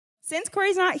Since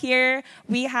Corey's not here,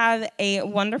 we have a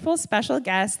wonderful special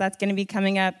guest that's going to be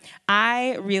coming up.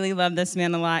 I really love this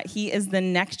man a lot. He is the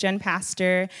Next Gen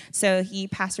pastor, so he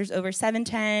pastors over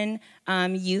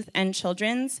 710 youth and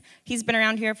children's. He's been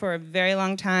around here for a very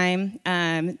long time.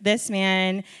 This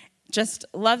man just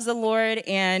loves the Lord,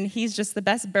 and he's just the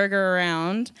best burger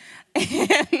around.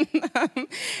 And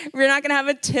we're not going to have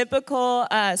a typical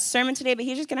sermon today, but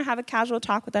he's just going to have a casual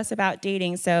talk with us about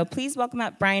dating. So please welcome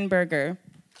up Brian Berger.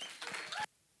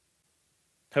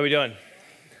 How we doing?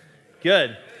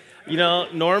 Good. You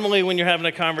know, normally when you're having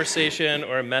a conversation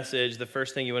or a message, the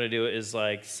first thing you want to do is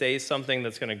like say something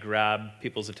that's going to grab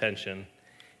people's attention.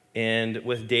 And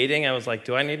with dating, I was like,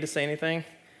 do I need to say anything?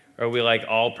 Or are we like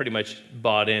all pretty much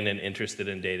bought in and interested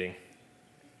in dating?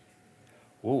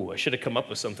 Ooh, I should have come up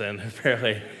with something,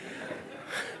 apparently.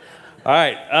 All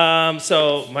right,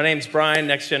 so my name's Brian,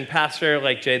 Next Gen pastor,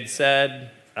 like Jade said.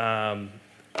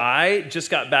 I just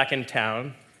got back in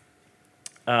town.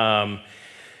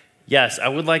 Yes, I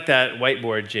would like that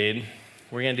whiteboard, Jade.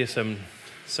 We're going to do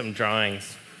some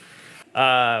drawings.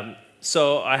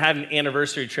 So I had an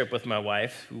anniversary trip with my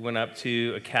wife. We went up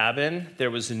to a cabin. There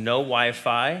was no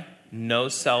Wi-Fi, no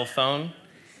cell phone.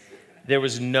 There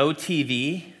was no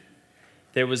TV.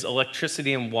 There was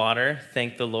electricity and water,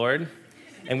 thank the Lord.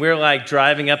 And we were like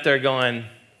driving up there going,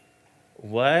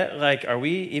 what? Like, are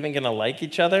we even going to like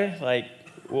each other? Like,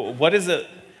 what is it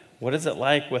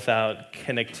like without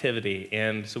connectivity?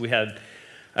 And so we had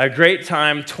a great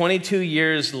time. 22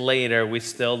 years later, we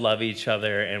still love each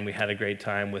other, and we had a great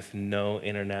time with no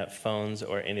internet, phones,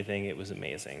 or anything. It was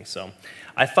amazing. So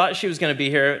I thought she was going to be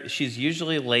here. She's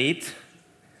usually late,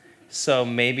 so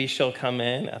maybe she'll come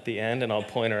in at the end, and I'll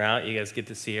point her out. You guys get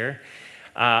to see her.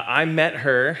 I met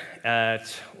her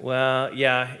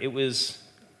it was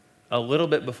a little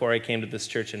bit before I came to this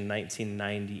church in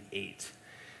 1998.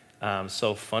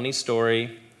 So funny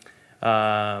story.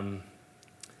 I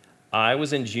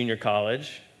was in junior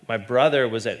college. My brother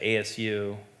was at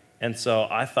ASU, and so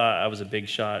I thought I was a big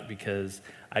shot because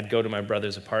I'd go to my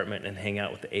brother's apartment and hang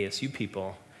out with the ASU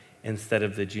people instead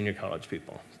of the junior college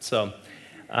people. So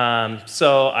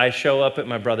I show up at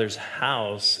my brother's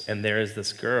house, and there is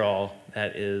this girl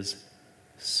that is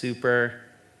super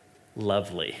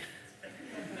lovely.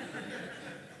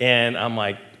 And I'm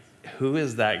like, who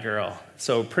is that girl?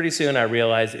 So pretty soon I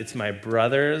realized it's my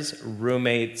brother's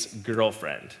roommate's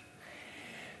girlfriend.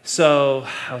 So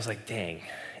I was like, dang.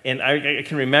 And I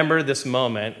can remember this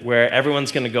moment where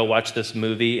everyone's going to go watch this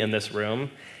movie in this room.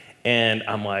 And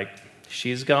I'm like,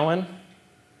 she's going,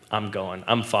 I'm going.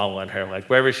 I'm following her. Like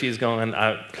wherever she's going,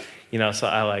 so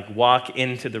I like walk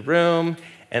into the room,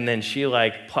 and then she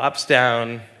like plops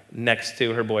down next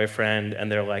to her boyfriend,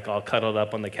 and they're like all cuddled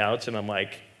up on the couch. And I'm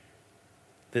like,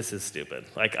 this is stupid.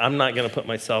 Like, I'm not going to put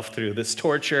myself through this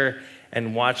torture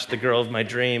and watch the girl of my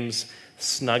dreams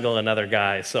snuggle another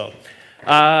guy. So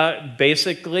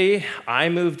basically, I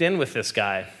moved in with this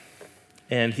guy,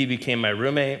 and he became my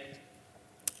roommate,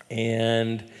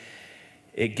 and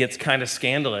it gets kind of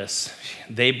scandalous.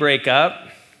 They break up.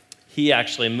 He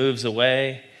actually moves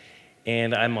away,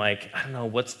 and I'm like, I don't know,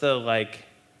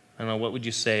 what would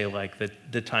you say, like,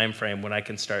 the time frame when I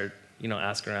can start,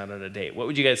 asking around on a date? What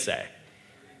would you guys say?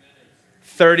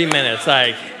 30 minutes.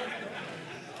 Like,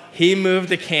 he moved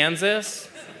to Kansas,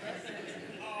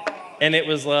 and it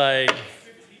was like,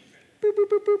 boop, boop,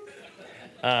 boop,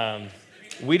 boop.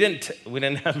 We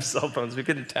didn't have cell phones. We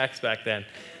couldn't text back then.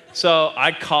 So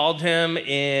I called him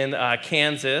in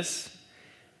Kansas,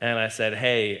 and I said,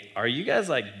 hey, are you guys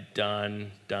like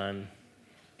done?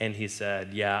 And he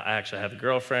said, yeah, I actually have a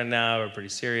girlfriend now. We're pretty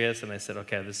serious. And I said,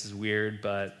 okay, this is weird,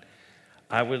 but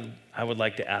I would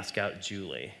like to ask out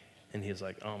Julie. And he's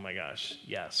like, oh my gosh,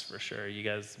 yes, for sure. You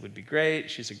guys would be great.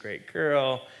 She's a great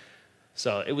girl.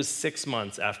 So it was 6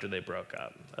 months after they broke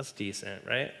up. That's decent,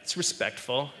 right? It's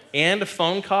respectful. And a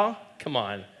phone call? Come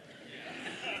on.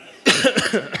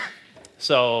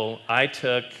 So I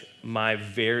took my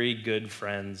very good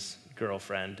friend's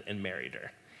girlfriend and married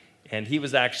her. And he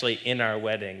was actually in our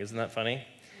wedding. Isn't that funny?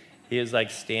 He was like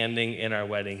standing in our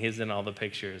wedding. He's in all the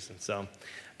pictures. And so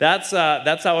that's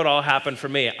how it all happened for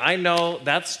me. I know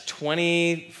that's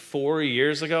 24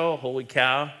 years ago. Holy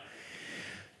cow.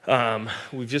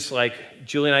 We've just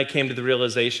Julie and I came to the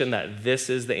realization that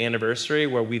this is the anniversary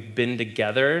where we've been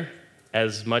together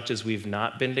as much as we've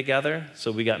not been together.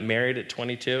 So we got married at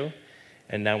 22,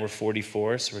 and now we're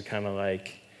 44. So we're kind of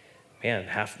like, man,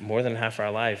 more than half our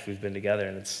life we've been together,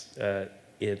 and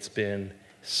it's been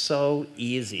so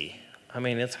easy. I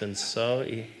mean, it's been so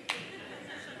easy.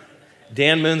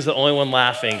 Dan Moon's the only one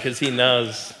laughing because he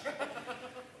knows.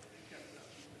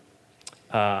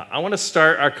 I want to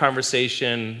start our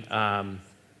conversation. I'm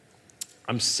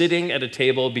sitting at a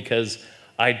table because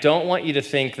I don't want you to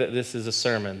think that this is a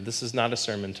sermon. This is not a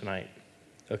sermon tonight,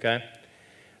 okay?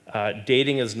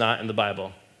 Dating is not in the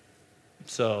Bible.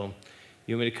 So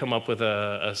you want me to come up with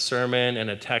a sermon and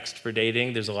a text for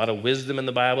dating? There's a lot of wisdom in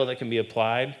the Bible that can be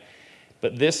applied.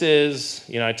 But this is,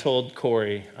 I told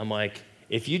Corey, I'm like,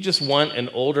 if you just want an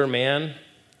older man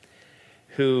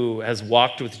who has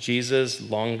walked with Jesus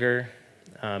longer,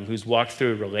 who's walked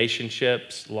through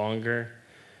relationships longer,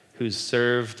 who's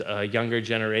served a younger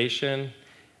generation,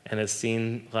 and has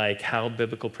seen like how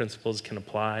biblical principles can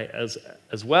apply,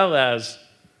 as well as,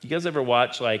 you guys ever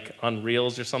watch like on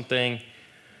Reels or something?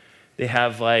 They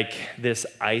have like this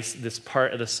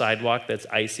part of the sidewalk that's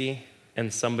icy,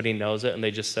 and somebody knows it, and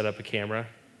they just set up a camera,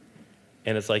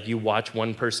 and it's like you watch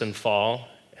one person fall,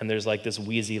 and there's like this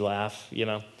wheezy laugh,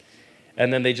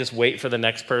 and then they just wait for the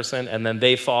next person, and then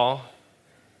they fall,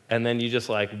 and then you just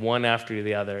like one after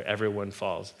the other, everyone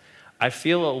falls. I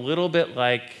feel a little bit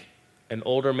like an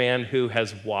older man who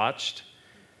has watched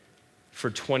for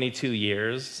 22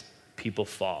 years people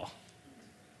fall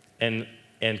and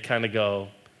kind of go,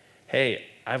 hey,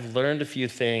 I've learned a few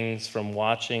things from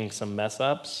watching some mess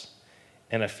ups,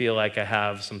 and I feel like I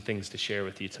have some things to share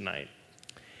with you tonight.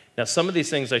 Now, some of these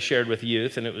things I shared with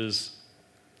youth, and it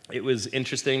was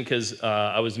interesting because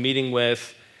I was meeting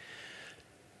with,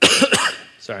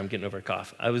 sorry, I'm getting over a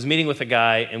cough. I was meeting with a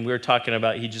guy, and we were talking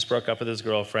about, he just broke up with his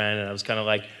girlfriend, and I was kind of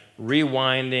like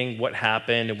rewinding what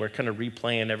happened, and we're kind of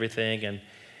replaying everything,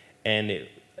 and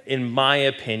in my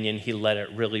opinion, he led it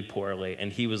really poorly,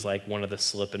 and he was like one of the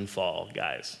slip and fall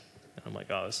guys. And I'm like,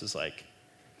 oh, this is like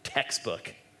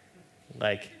textbook.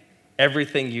 Like,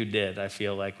 everything you did, I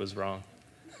feel like, was wrong.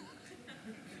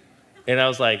 And I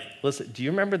was like, listen, do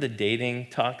you remember the dating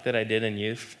talk that I did in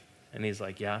youth? And he's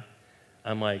like, yeah.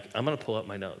 I'm like, I'm going to pull up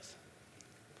my notes.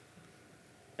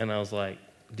 And I was like,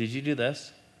 did you do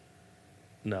this?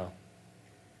 No.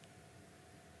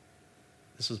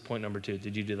 This was point number 2.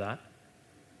 Did you do that?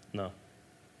 No.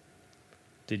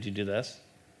 Did you do this?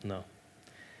 No.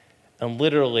 And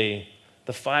literally,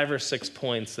 the 5 or 6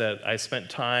 points that I spent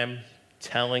time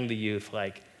telling the youth,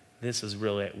 like, this is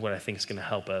really what I think is going to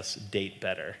help us date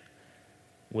better,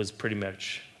 was pretty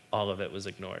much all of it was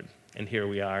ignored. And here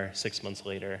we are, 6 months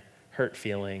later, hurt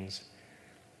feelings,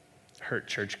 hurt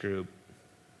church group,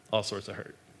 all sorts of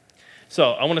hurt.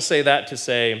 So I want to say that to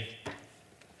say,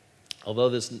 although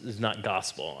this is not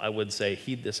gospel, I would say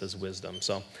heed this as wisdom.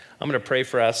 So I'm going to pray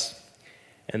for us,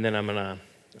 and then I'm going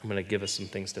to give us some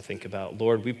things to think about.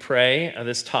 Lord, we pray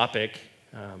this topic.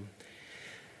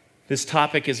 This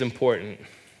topic is important,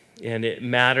 and it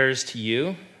matters to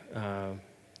you.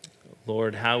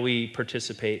 Lord, how we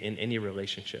participate in any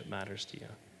relationship matters to you.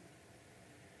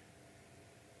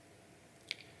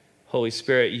 Holy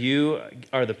Spirit, you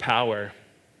are the power.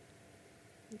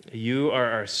 You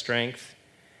are our strength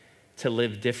to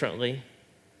live differently.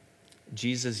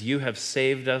 Jesus, you have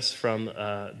saved us from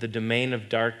the domain of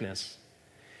darkness.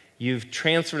 You've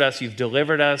transferred us, you've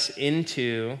delivered us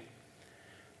into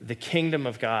the kingdom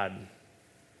of God.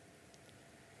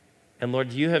 And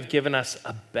Lord, you have given us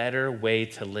a better way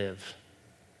to live.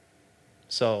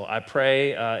 So I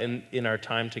pray in our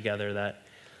time together that,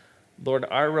 Lord,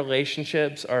 our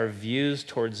relationships, our views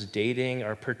towards dating,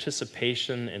 our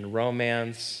participation in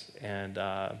romance, and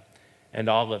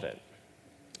all of it,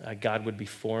 God would be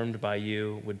formed by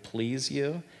you, would please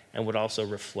you, and would also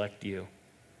reflect you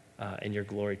and your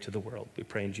glory to the world. We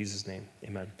pray in Jesus' name.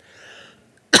 Amen.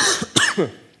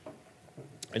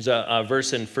 There's a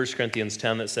verse in 1 Corinthians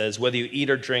 10 that says, whether you eat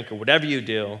or drink or whatever you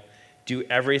do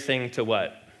everything to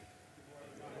what?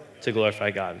 To glorify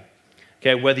God.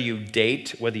 Okay, whether you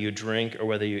date, whether you drink, or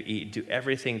whether you eat, do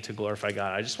everything to glorify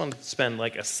God. I just want to spend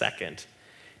like a second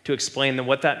to explain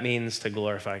what that means to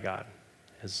glorify God.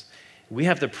 As we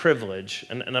have the privilege,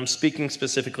 and I'm speaking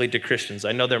specifically to Christians.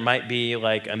 I know there might be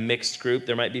like a mixed group.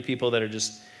 There might be people that are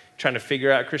just trying to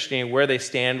figure out Christianity, where they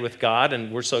stand with God,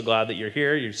 and we're so glad that you're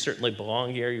here. You certainly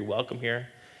belong here. You're welcome here.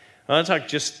 I want to talk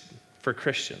just for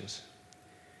Christians.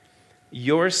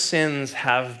 Your sins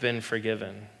have been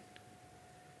forgiven.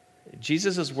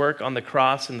 Jesus' work on the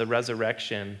cross and the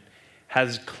resurrection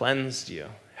has cleansed you,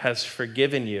 has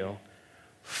forgiven you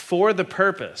for the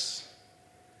purpose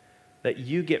that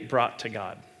you get brought to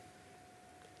God.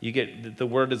 You get, the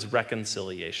word is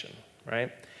reconciliation,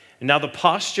 right? And now the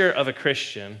posture of a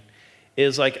Christian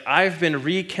is like, I've been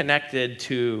reconnected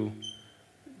to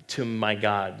my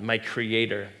God, my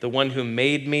creator, the one who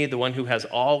made me, the one who has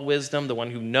all wisdom, the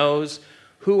one who knows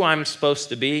who I'm supposed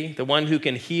to be, the one who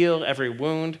can heal every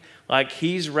wound. Like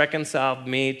he's reconciled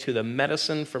me to the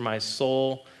medicine for my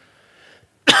soul,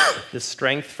 the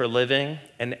strength for living.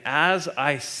 And as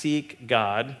I seek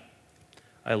God,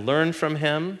 I learn from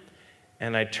him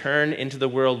and I turn into the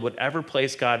world, whatever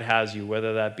place God has you,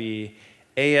 whether that be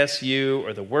ASU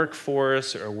or the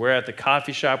workforce or we're at the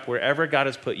coffee shop, wherever God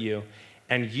has put you,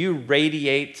 and you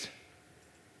radiate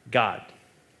God.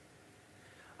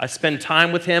 I spend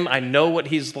time with him. I know what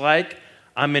he's like.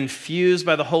 I'm infused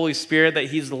by the Holy Spirit that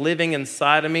he's living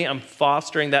inside of me. I'm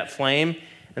fostering that flame.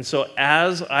 And so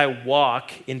as I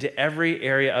walk into every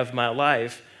area of my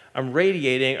life, I'm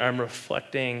radiating, I'm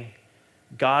reflecting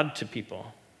God to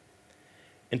people.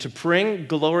 And to bring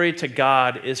glory to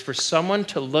God is for someone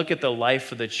to look at the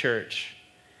life of the church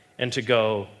and to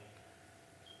go,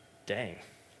 dang.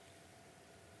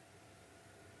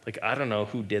 Like, I don't know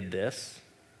who did this,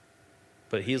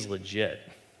 but he's legit.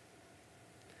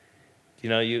 You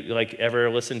know, you like ever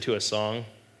listen to a song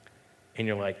and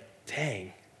you're like,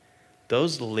 dang,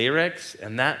 those lyrics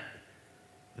and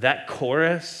that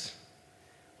chorus,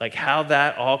 like how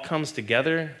that all comes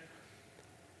together,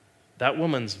 that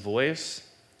woman's voice,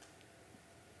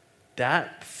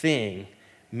 that thing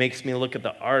makes me look at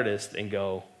the artist and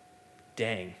go,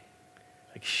 dang,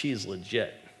 like she's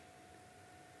legit.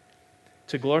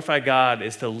 To glorify God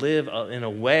is to live in a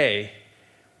way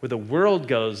where the world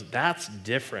goes, that's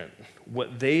different.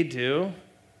 What they do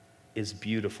is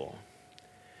beautiful.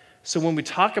 So when we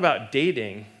talk about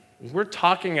dating, we're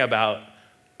talking about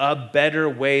a better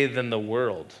way than the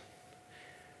world.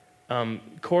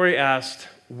 Corey asked,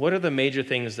 what are the major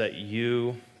things that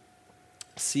you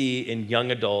see in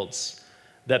young adults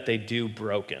that they do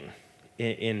broken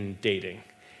in dating?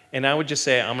 And I would just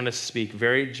say, I'm going to speak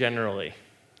very generally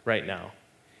right now.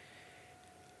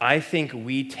 I think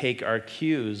we take our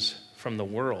cues from the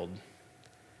world.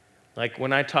 Like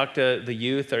when I talk to the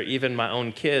youth or even my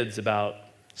own kids about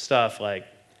stuff like,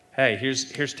 hey,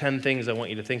 here's 10 things I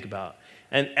want you to think about.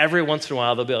 And every once in a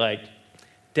while they'll be like,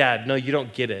 Dad, no, you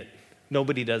don't get it.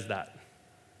 Nobody does that.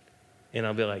 And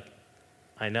I'll be like,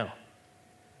 I know.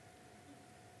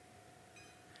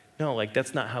 No, like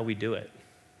that's not how we do it.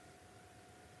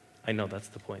 I know, that's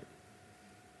the point.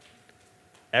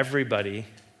 Everybody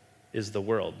is the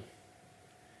world.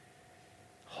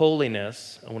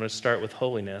 Holiness, I want to start with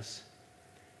holiness.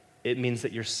 It means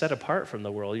that you're set apart from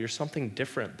the world. You're something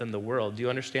different than the world. Do you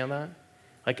understand that?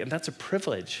 Like, and that's a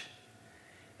privilege.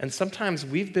 And sometimes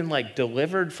we've been like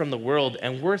delivered from the world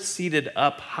and we're seated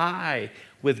up high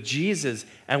with Jesus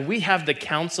and we have the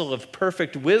counsel of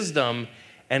perfect wisdom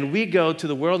and we go to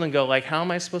the world and go like, how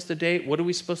am I supposed to date? What are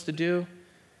we supposed to do?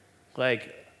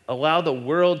 Like, allow the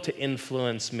world to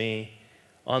influence me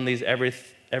on these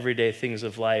everyday things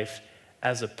of life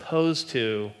as opposed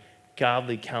to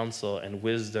godly counsel and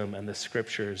wisdom and the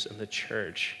scriptures and the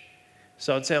church.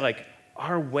 So I'd say like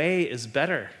our way is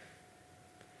better.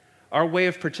 Our way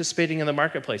of participating in the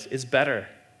marketplace is better.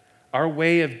 Our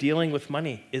way of dealing with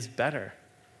money is better.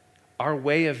 Our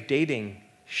way of dating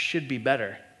should be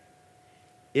better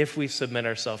if we submit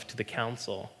ourselves to the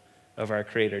counsel of our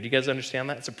Creator. Do you guys understand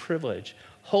that? It's a privilege.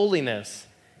 Holiness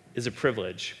is a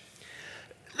privilege.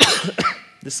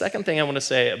 The second thing I want to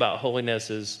say about holiness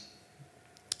is,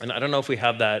 and I don't know if we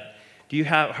have that. Do you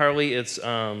have, Harley, it's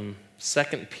 2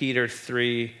 Peter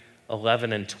 3,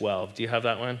 11 and 12. Do you have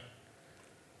that one?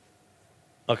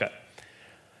 Okay.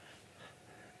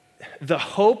 The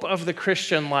hope of the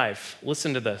Christian life,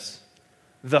 listen to this.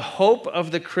 The hope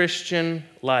of the Christian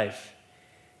life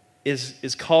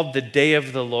is called the day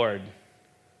of the Lord.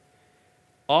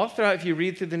 All throughout, if you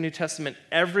read through the New Testament,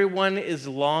 everyone is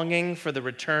longing for the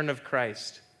return of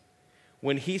Christ.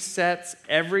 When he sets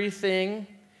everything,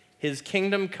 his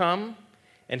kingdom come,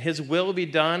 and his will be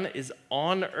done is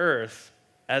on earth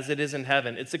as it is in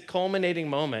heaven. It's a culminating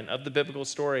moment of the biblical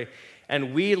story,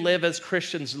 and we live as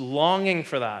Christians longing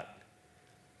for that.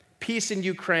 Peace in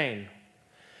Ukraine.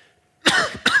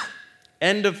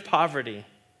 End of poverty.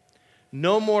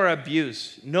 No more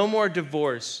abuse. No more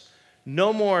divorce.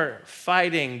 No more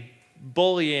fighting,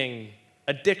 bullying,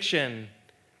 addiction,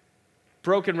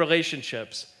 broken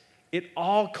relationships. It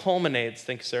all culminates,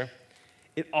 thank you, sir.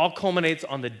 It all culminates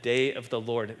on the day of the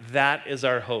Lord. That is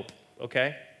our hope,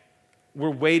 okay?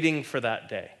 We're waiting for that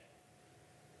day.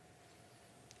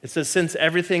 It says, since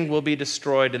everything will be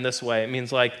destroyed in this way, it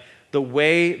means like the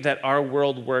way that our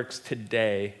world works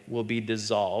today will be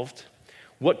dissolved.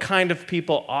 What kind of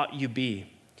people ought you be?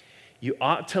 You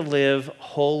ought to live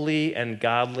holy and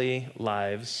godly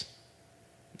lives,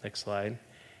 next slide,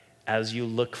 as you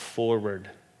look forward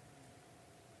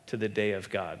to the day of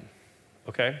God.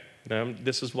 okay? Now,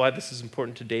 this is why this is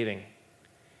important to dating.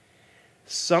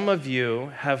 Some of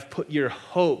you have put your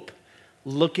hope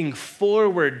looking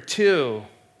forward to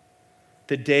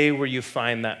the day where you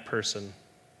find that person.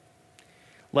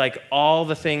 Like, all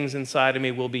the things inside of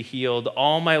me will be healed.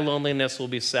 All my loneliness will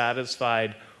be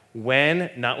satisfied when,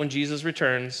 not when Jesus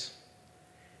returns,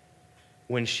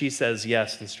 when she says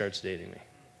yes and starts dating me.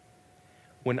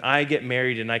 When I get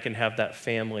married and I can have that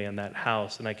family and that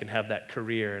house and I can have that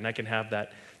career and I can have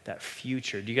that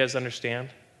future. Do you guys understand?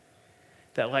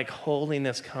 That like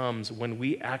holiness comes when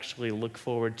we actually look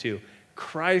forward to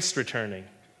Christ returning.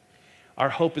 Our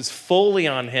hope is fully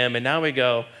on him, and now we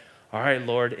go, all right,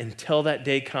 Lord, until that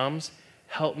day comes,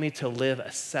 help me to live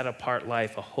a set-apart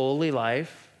life, a holy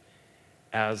life,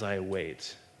 as I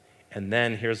wait. And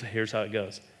then here's how it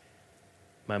goes.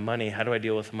 My money, how do I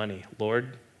deal with money?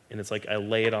 Lord, and it's like I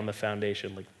lay it on the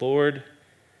foundation. Like, Lord,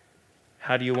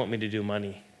 how do you want me to do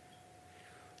money?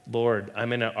 Lord,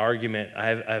 I'm in an argument.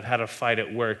 I've had a fight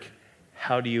at work.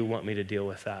 How do you want me to deal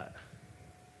with that?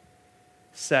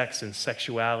 Sex and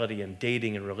sexuality and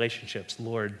dating and relationships.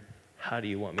 Lord, how do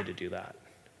you want me to do that?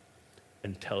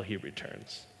 Until he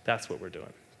returns. That's what we're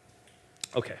doing.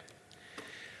 Okay.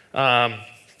 Can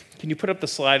you put up the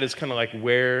slide as kind of like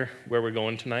where we're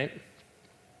going tonight?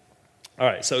 All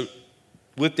right, so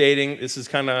with dating, this is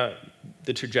kind of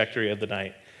the trajectory of the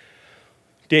night.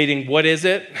 Dating, what is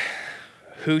it?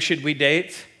 Who should we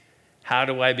date? How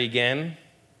do I begin?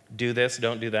 Do this,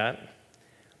 don't do that.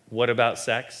 What about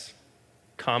sex?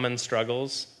 Common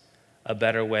struggles, a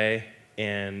better way,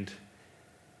 and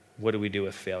what do we do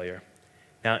with failure?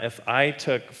 Now, if I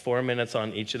took 4 minutes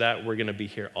on each of that, we're going to be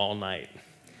here all night.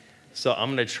 So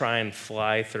I'm going to try and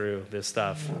fly through this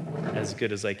stuff as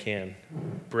good as I can.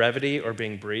 Brevity or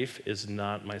being brief is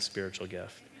not my spiritual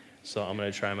gift. So I'm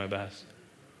going to try my best.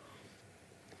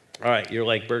 All right, you're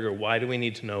like, Berger, why do we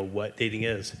need to know what dating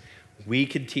is? We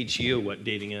could teach you what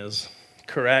dating is.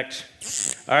 Correct.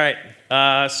 All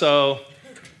right, so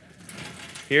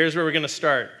here's where we're going to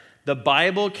start. The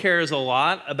Bible cares a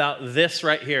lot about this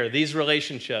right here, these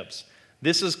relationships.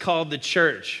 This is called the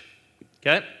church,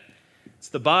 okay? It's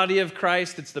the body of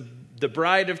Christ. It's the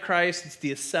bride of Christ. It's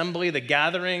the assembly, the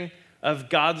gathering of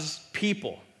God's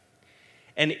people.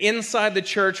 And inside the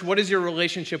church, what is your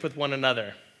relationship with one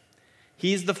another?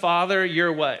 He's the father.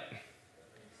 You're what?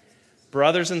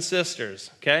 Brothers and sisters.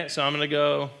 Okay, so I'm going to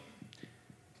go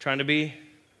trying to be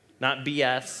not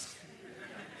BS.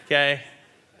 Okay,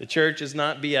 the church is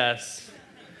not BS.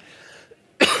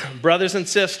 Brothers and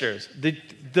sisters.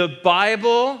 The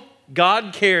Bible,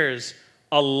 God cares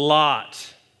a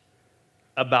lot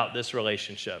about this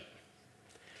relationship.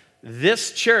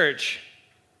 This church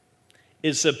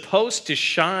is supposed to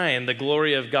shine the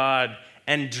glory of God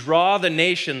and draw the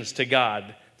nations to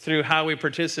God through how we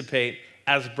participate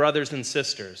as brothers and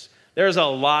sisters. There's a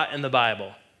lot in the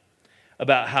Bible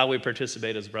about how we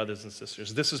participate as brothers and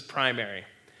sisters. This is primary.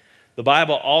 The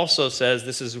Bible also says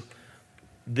this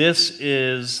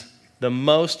is the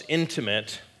most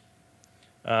intimate,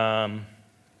 not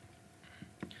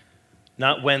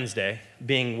Wednesday,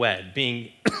 being wed,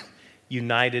 being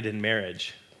united in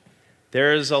marriage.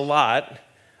 There is a lot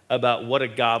about what a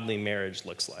godly marriage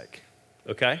looks like,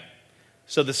 okay?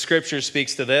 So the scripture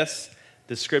speaks to this,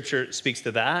 the scripture speaks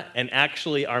to that, and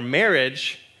actually our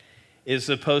marriage is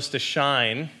supposed to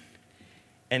shine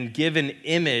and give an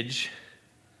image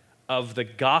of the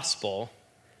gospel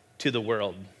to the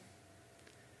world.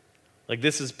 Like,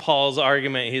 this is Paul's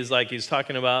argument. He's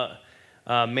talking about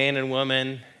man and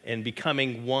woman and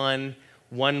becoming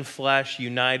one flesh,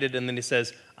 united, and then he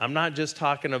says, I'm not just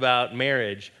talking about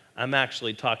marriage, I'm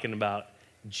actually talking about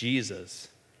Jesus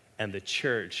and the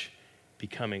church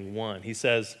becoming one. He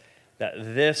says that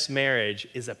this marriage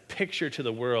is a picture to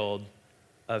the world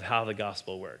of how the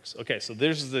gospel works. Okay, so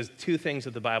there's the two things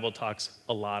that the Bible talks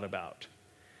a lot about.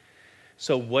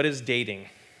 So what is dating?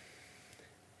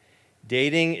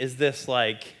 Dating is this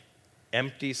like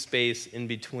empty space in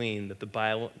between that the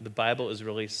Bible is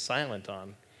really silent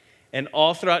on. And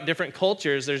all throughout different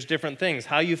cultures, there's different things.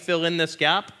 How you fill in this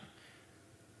gap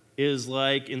is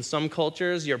like, in some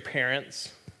cultures, your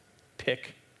parents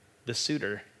pick the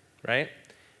suitor, right?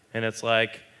 And it's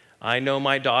like, I know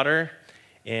my daughter,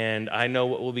 and I know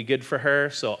what will be good for her,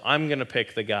 so I'm going to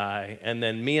pick the guy, and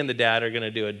then me and the dad are going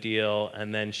to do a deal,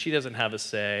 and then she doesn't have a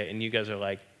say, and you guys are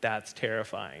like, that's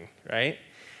terrifying, right?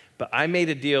 But I made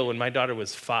a deal when my daughter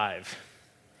was 5.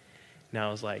 Now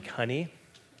I was like, honey,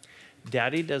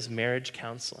 Daddy does marriage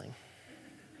counseling,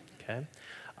 okay?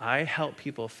 I help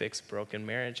people fix broken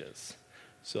marriages.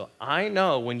 So I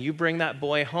know when you bring that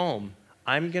boy home,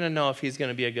 I'm going to know if he's going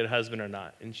to be a good husband or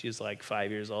not. And she's like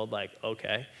 5 years old, like,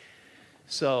 okay.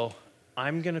 So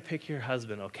I'm going to pick your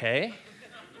husband, okay?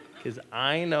 Because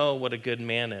I know what a good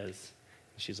man is.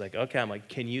 She's like, okay. I'm like,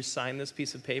 can you sign this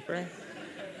piece of paper?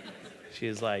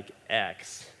 She's like,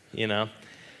 X, you know?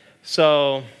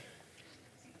 So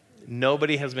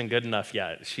nobody has been good enough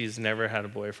yet. She's never had a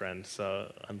boyfriend,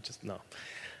 so no.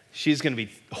 She's going to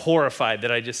be horrified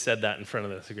that I just said that in front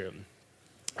of this group.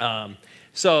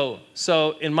 So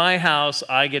in my house,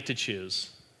 I get to choose.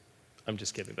 I'm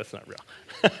just kidding. That's not real.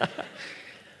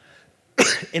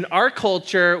 In our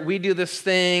culture, we do this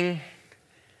thing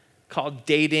called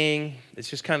dating. It's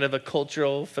just kind of a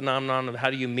cultural phenomenon of how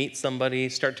do you meet somebody,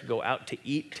 start to go out to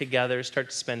eat together, start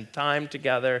to spend time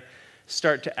together,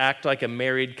 start to act like a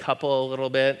married couple a little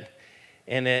bit.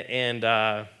 And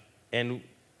then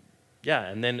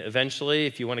eventually,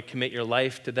 if you want to commit your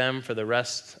life to them for the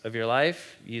rest of your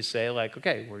life, you say like,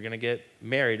 okay, we're going to get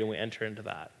married, and we enter into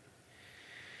that.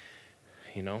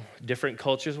 You know, different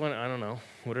cultures, I don't know.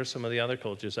 What are some of the other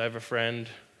cultures? I have a friend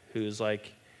who's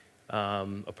like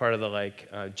a part of the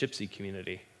gypsy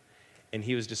community, and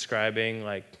he was describing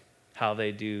like how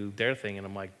they do their thing, and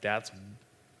I'm like, that's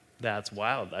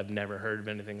wild. I've never heard of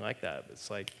anything like that.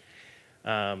 It's like,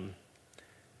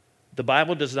 the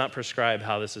Bible does not prescribe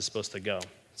how this is supposed to go.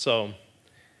 So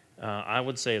I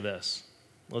would say this.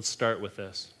 Let's start with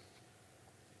this.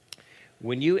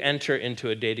 When you enter into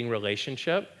a dating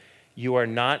relationship, you are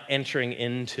not entering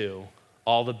into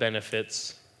all the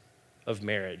benefits of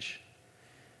marriage.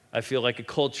 I feel like a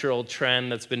cultural trend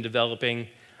that's been developing,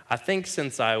 I think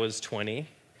since I was 20,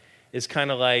 is kind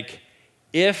of like,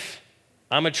 if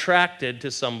I'm attracted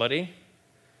to somebody,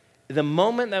 the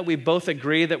moment that we both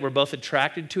agree that we're both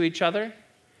attracted to each other,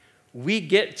 we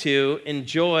get to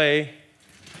enjoy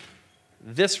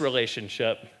this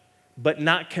relationship, but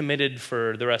not committed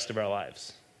for the rest of our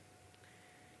lives.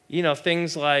 You know,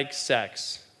 things like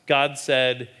sex. God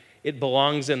said it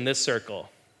belongs in this circle.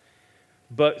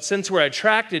 But since we're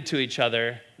attracted to each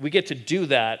other, we get to do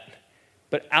that,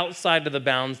 but outside of the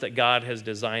bounds that God has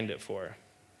designed it for,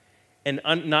 and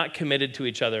not committed to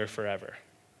each other forever.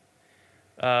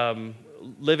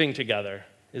 Living together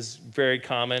is very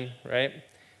common, right?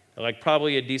 Like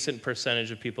probably a decent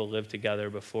percentage of people live together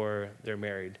before they're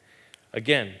married.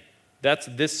 Again, that's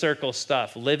this circle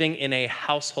stuff. Living in a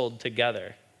household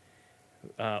together,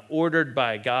 ordered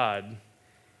by God,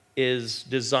 is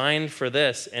designed for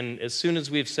this. And as soon as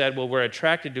we've said, well, we're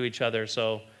attracted to each other,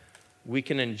 so we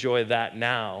can enjoy that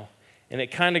now. And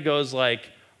it kind of goes like,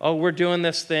 oh, we're doing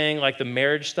this thing, like the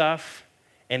marriage stuff,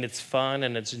 and it's fun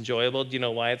and it's enjoyable. Do you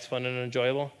know why it's fun and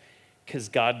enjoyable? Because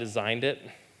God designed it,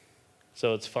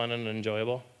 so it's fun and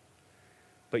enjoyable.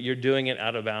 But you're doing it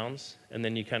out of bounds, and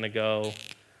then you kind of go,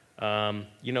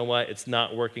 you know what, it's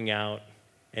not working out,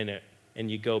 and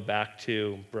you go back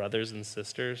to brothers and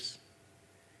sisters.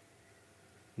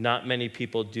 Not many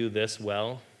people do this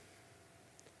well.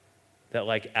 That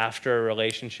like after a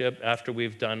relationship, after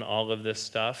we've done all of this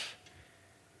stuff,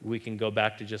 we can go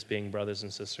back to just being brothers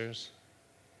and sisters.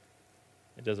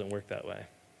 It doesn't work that way.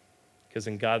 Because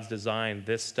in God's design,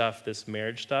 this stuff, this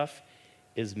marriage stuff,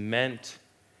 it's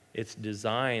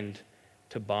designed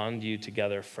to bond you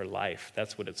together for life.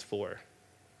 That's what it's for.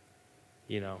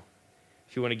 You know,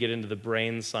 if you want to get into the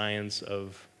brain science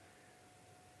of,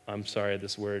 I'm sorry,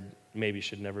 this word maybe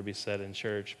should never be said in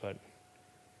church, but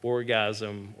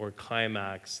orgasm or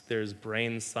climax, there's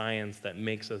brain science that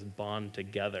makes us bond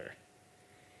together.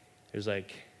 There's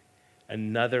like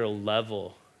another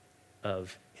level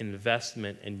of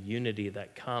investment and unity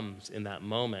that comes in that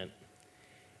moment,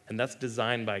 and that's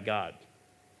designed by God.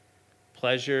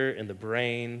 Pleasure in the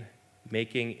brain,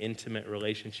 making intimate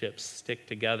relationships stick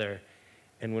together,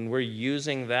 and when we're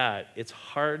using that, it's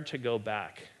hard to go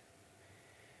back.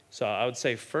 So I would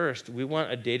say first, we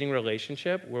want a dating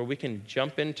relationship where we can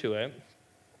jump into it,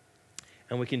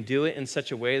 and we can do it in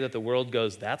such a way that the world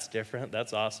goes, that's different,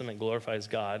 that's awesome, it glorifies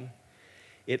God.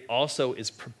 It also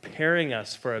is preparing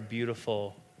us for a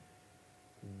beautiful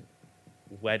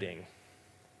wedding,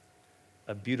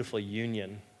 a beautiful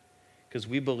union. Because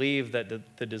we believe that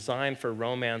the design for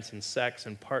romance and sex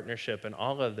and partnership and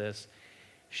all of this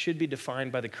should be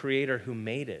defined by the Creator who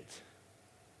made it,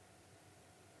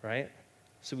 right?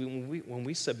 So when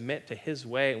we submit to His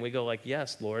way and we go like,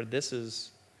 yes, Lord, this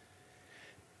is,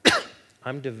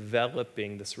 I'm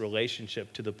developing this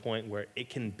relationship to the point where it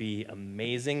can be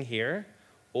amazing here,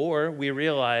 or we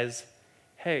realize,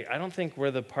 hey, I don't think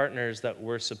we're the partners that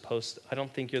we're supposed to, I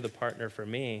don't think you're the partner for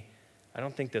me. I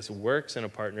don't think this works in a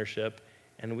partnership,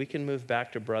 and we can move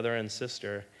back to brother and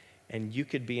sister, and you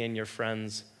could be in your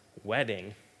friend's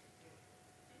wedding.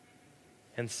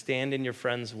 and stand in your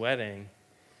friend's wedding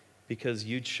because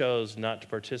you chose not to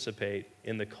participate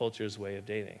in the culture's way of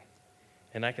dating.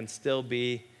 And I can still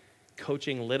be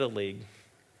coaching Little League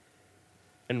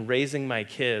and raising my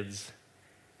kids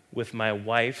with my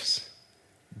wife's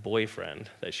boyfriend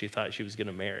that she thought she was going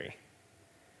to marry.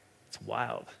 It's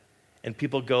wild. And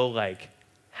people go like,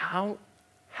 how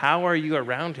are you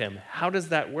around him? How does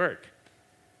that work?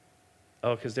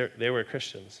 Oh, because they were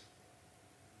Christians.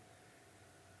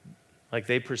 Like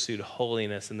they pursued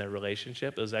holiness in their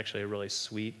relationship. It was actually a really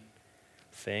sweet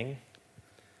thing.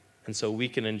 And so we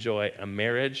can enjoy a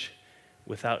marriage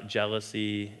without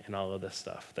jealousy and all of this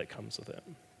stuff that comes with it.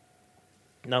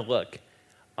 Now look,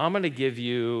 I'm going to give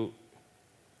you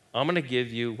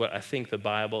what I think the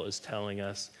Bible is telling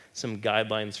us, some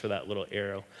guidelines for that little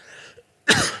arrow.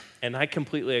 And I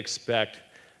completely expect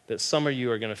that some of you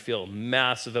are going to feel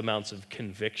massive amounts of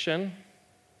conviction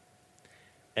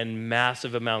and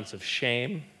massive amounts of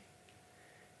shame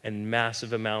and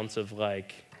massive amounts of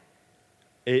like,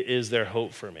 is there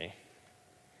hope for me?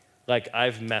 Like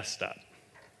I've messed up.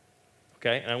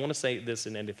 Okay? And I want to say this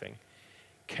in anything.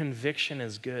 Conviction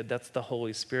is good. That's the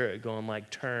Holy Spirit going like,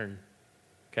 turn.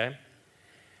 Okay?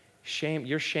 Shame,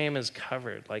 your shame is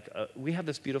covered. Like we have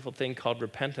this beautiful thing called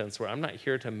repentance where I'm not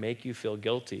here to make you feel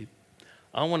guilty.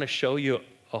 I want to show you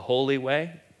a holy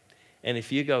way. And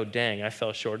if you go, dang, I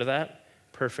fell short of that,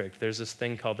 perfect. There's this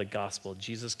thing called the gospel.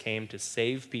 Jesus came to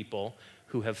save people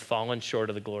who have fallen short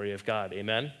of the glory of God.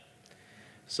 Amen?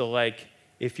 So like,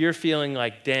 if you're feeling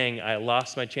like, dang, I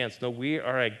lost my chance. No, we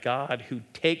are a God who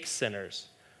takes sinners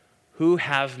who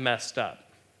have messed up,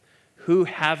 who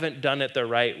haven't done it the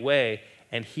right way,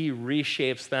 and he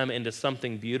reshapes them into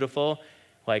something beautiful,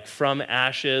 like from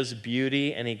ashes,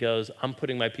 beauty, and he goes, I'm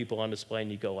putting my people on display, and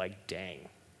you go like, dang,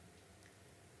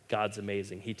 God's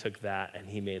amazing. He took that and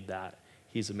he made that.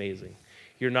 He's amazing.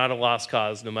 You're not a lost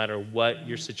cause no matter what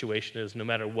your situation is, no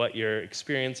matter what your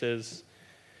experience is.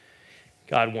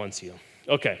 God wants you.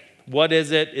 Okay, what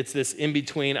is it? It's this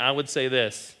in-between. I would say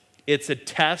this. It's a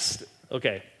test.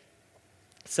 Okay,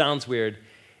 sounds weird.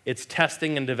 It's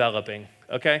testing and developing,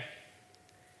 okay?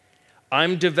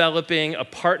 I'm developing a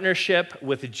partnership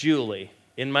with Julie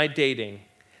in my dating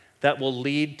that will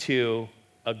lead to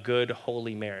a good,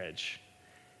 holy marriage.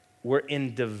 We're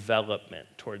in development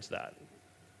towards that.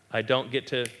 I don't get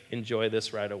to enjoy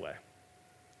this right away,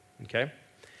 okay?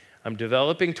 I'm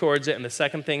developing towards it, and the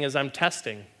second thing is I'm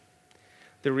testing.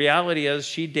 The reality is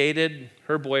she dated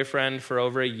her boyfriend for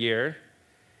over a year,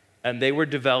 and they were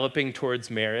developing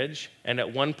towards marriage, and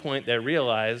at one point they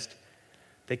realized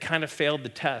they kind of failed the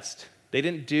test. They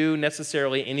didn't do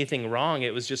necessarily anything wrong.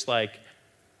 It was just like,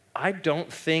 I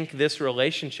don't think this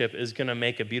relationship is going to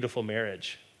make a beautiful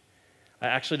marriage. I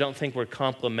actually don't think we're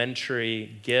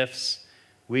complementary gifts,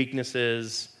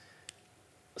 weaknesses,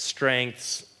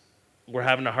 strengths. We're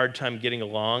having a hard time getting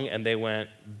along, and they went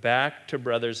back to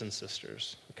brothers and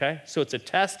sisters, okay? So it's a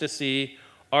test to see,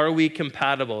 are we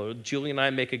compatible? Julie and I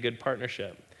make a good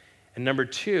partnership. And number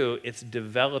two, it's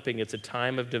developing. It's a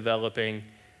time of developing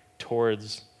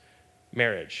towards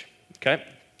marriage, okay?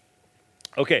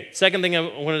 Okay, second thing I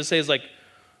wanted to say is like,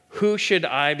 who should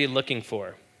I be looking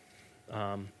for?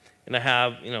 And I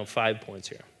have, 5 points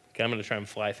here. Okay, I'm going to try and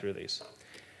fly through these.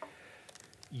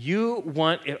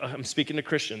 I'm speaking to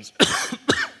Christians.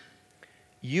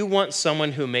 You want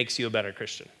someone who makes you a better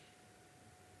Christian.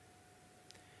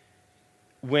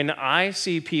 When I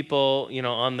see people,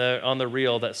 on the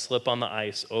reel that slip on the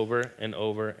ice over and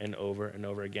over and over and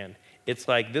over again, it's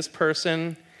like this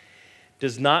person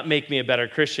does not make me a better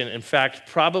Christian. In fact,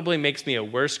 probably makes me a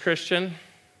worse Christian,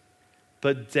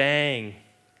 but dang,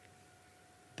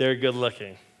 they're good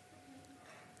looking,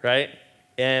 right?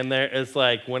 And it's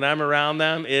like, when I'm around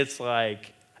them, it's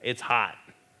like, it's hot.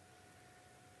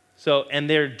 So, and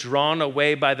they're drawn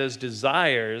away by those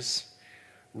desires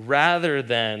rather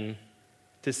than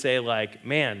to say like,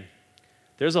 man,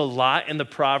 there's a lot in the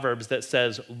Proverbs that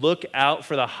says, look out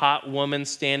for the hot woman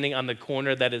standing on the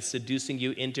corner that is seducing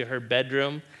you into her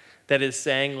bedroom, that is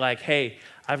saying like, hey,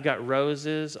 I've got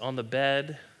roses on the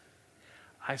bed.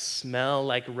 I smell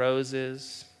like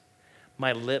roses.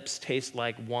 My lips taste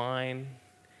like wine.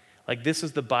 Like this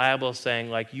is the Bible saying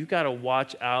like, you got to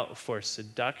watch out for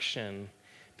seduction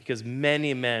because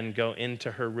many men go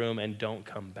into her room and don't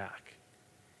come back.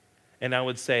 And I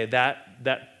would say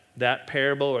that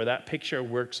parable or that picture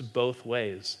works both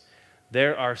ways.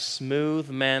 There are smooth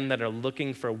men that are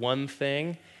looking for one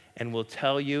thing and will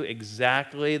tell you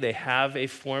exactly, they have a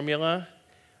formula.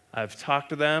 I've talked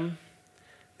to them.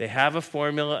 They have a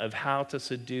formula of how to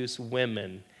seduce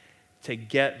women to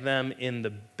get them in the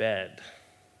bed.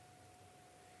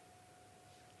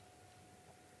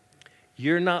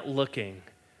 You're not looking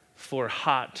for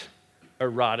hot,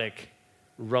 erotic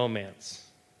romance.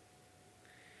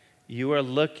 You are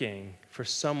looking for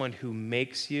someone who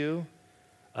makes you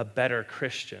a better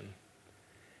Christian.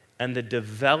 And the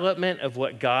development of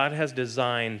what God has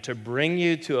designed to bring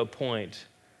you to a point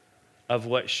of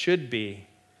what should be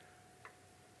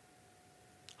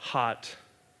hot.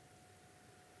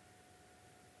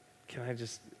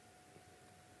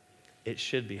 It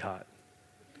should be hot.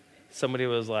 Somebody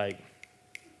was like,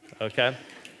 okay,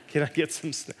 can I get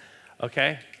some,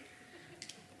 okay?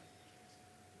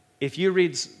 If you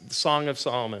read Song of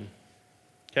Solomon,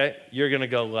 okay, you're going to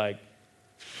go like,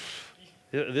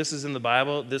 this is in the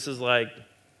Bible, this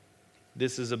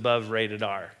is above rated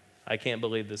R. I can't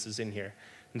believe this is in here.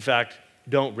 In fact,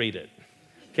 don't read it,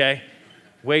 okay?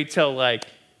 Wait till like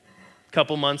a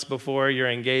couple months before you're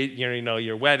engaged,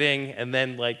 your wedding, and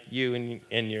then like you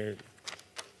and your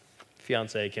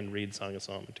fiance can read Song of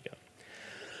Solomon together.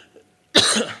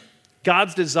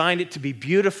 God's designed it to be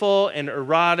beautiful and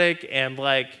erotic and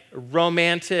like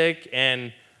romantic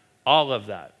and all of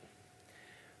that.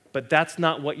 But that's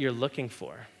not what you're looking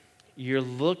for. You're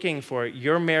looking for,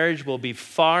 your marriage will be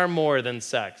far more than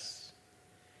sex.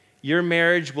 Your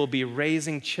marriage will be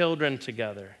raising children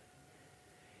together.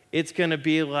 It's going to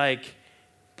be like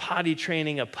potty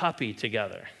training a puppy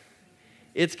together.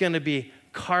 It's going to be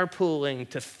carpooling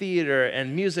to theater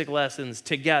and music lessons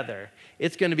together.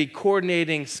 It's going to be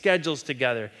coordinating schedules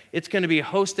together. It's going to be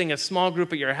hosting a small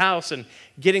group at your house and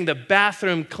getting the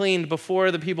bathroom cleaned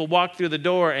before the people walk through the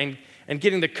door and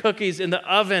getting the cookies in the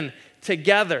oven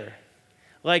together.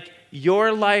 Like,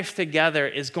 your life together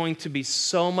is going to be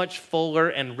so much fuller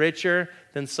and richer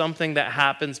than something that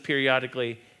happens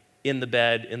periodically in the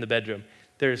bedroom.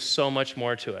 There's so much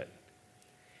more to it.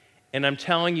 And I'm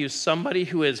telling you, somebody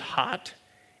who is hot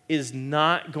is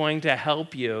not going to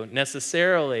help you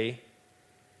necessarily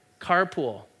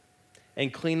carpool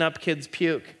and clean up kids'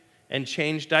 puke and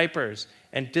change diapers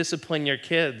and discipline your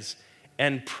kids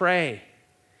and pray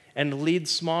and lead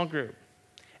small group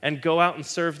and go out and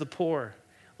serve the poor.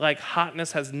 Like,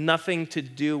 hotness has nothing to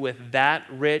do with that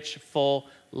rich, full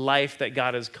life that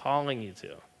God is calling you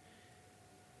to.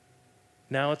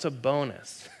 Now it's a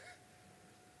bonus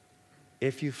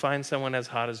if you find someone as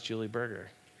hot as Julie Berger.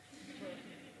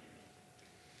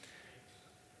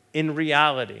 In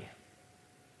reality,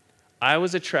 I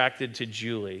was attracted to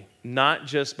Julie, not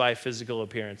just by physical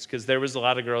appearance, because there was a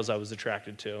lot of girls I was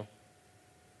attracted to,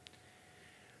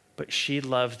 but she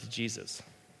loved Jesus.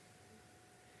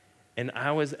 And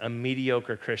I was a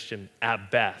mediocre Christian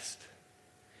at best.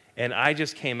 And I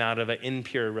just came out of an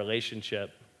impure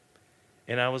relationship.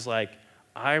 And I was like,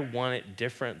 I want it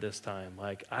different this time.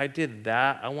 Like, I did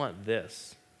that, I want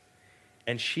this.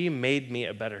 And she made me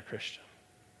a better Christian.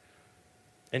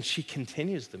 And she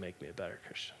continues to make me a better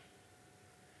Christian.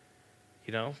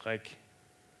 You know, like,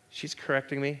 she's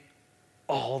correcting me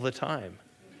all the time.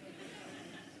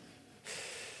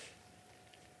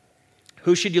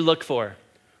 Who should you look for?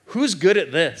 Who's good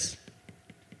at this?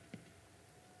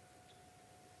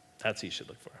 That's who you should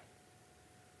look for.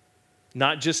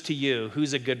 Not just to you,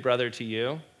 who's a good brother to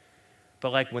you,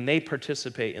 but like when they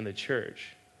participate in the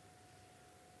church,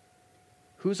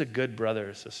 who's a good brother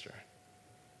or sister?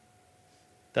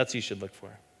 That's who you should look for.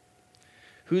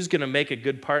 Who's going to make a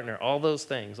good partner? All those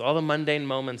things, all the mundane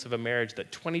moments of a marriage,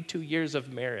 that 22 years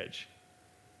of marriage,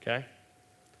 okay?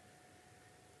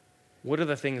 What are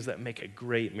the things that make a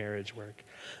great marriage work?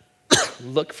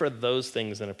 Look for those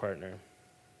things in a partner.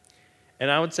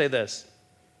 And I would say this.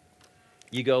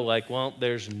 You go like, well,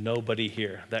 there's nobody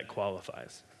here that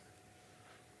qualifies.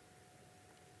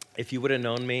 If you would have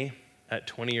known me at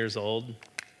 20 years old,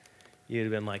 you'd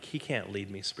have been like, he can't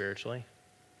lead me spiritually.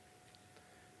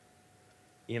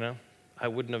 You know, I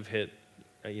wouldn't have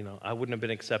I wouldn't have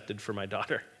been accepted for my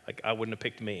daughter. Like, I wouldn't have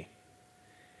picked me.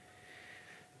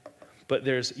 But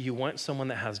you want someone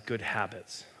that has good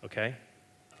habits, okay?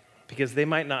 Because they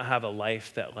might not have a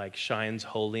life that like shines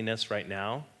holiness right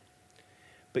now,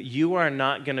 but you are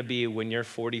not going to be, when you're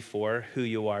 44, who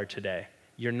you are today.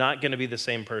 You're not going to be the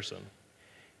same person.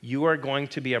 You are going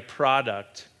to be a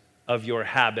product of your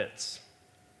habits.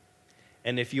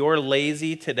 And if you're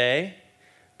lazy today,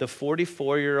 the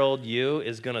 44-year-old you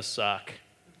is going to suck.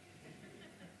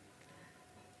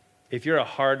 If you're a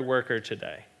hard worker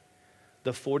today,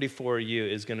 the 44 you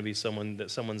is going to be someone that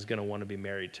someone's going to want to be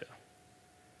married to.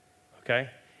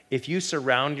 Okay? If you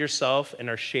surround yourself and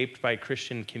are shaped by a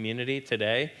Christian community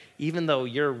today, even though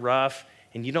you're rough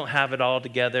and you don't have it all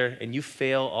together and you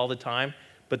fail all the time,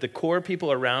 but the core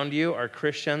people around you are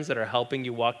Christians that are helping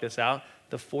you walk this out,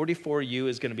 the 44 you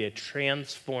is going to be a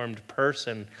transformed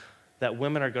person that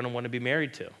women are going to want to be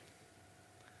married to.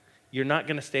 You're not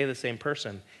going to stay the same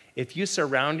person. If you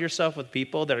surround yourself with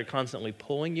people that are constantly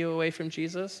pulling you away from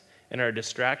Jesus and are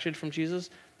distracted from Jesus,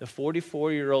 the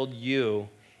 44-year-old you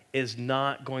is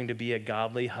not going to be a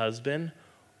godly husband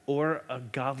or a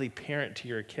godly parent to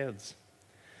your kids.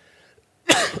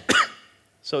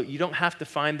 So you don't have to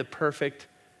find the perfect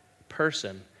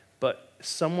person, but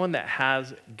someone that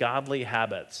has godly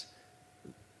habits,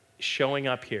 showing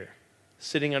up here,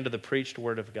 sitting under the preached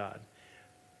word of God,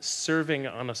 serving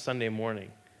on a Sunday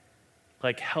morning,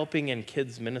 like helping in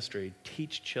kids' ministry,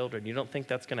 teach children. You don't think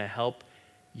that's going to help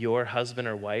your husband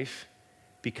or wife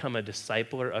become a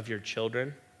discipler of your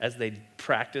children as they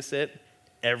practice it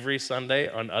every Sunday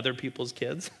on other people's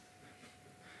kids?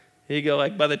 You go,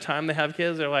 like, by the time they have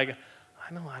kids, they're like,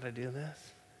 I know how to do this.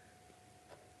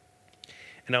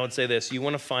 And I would say this, you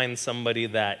want to find somebody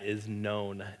that is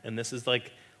known. And this is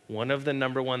like one of the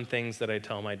number one things that I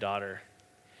tell my daughter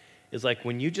is like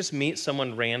when you just meet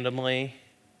someone randomly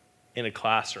in a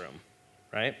classroom,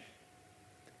 right?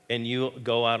 And you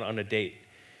go out on a date,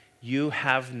 you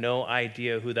have no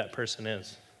idea who that person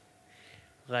is.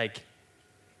 Like,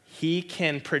 he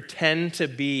can pretend to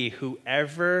be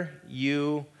whoever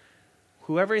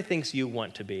he thinks you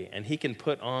want to be, and he can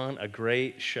put on a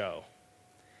great show.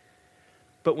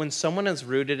 But when someone is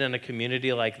rooted in a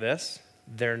community like this,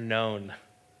 they're known.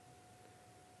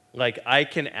 Like, I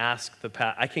can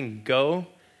I can go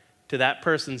to that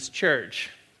person's church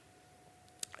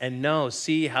and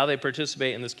see how they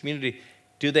participate in this community.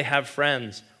 Do they have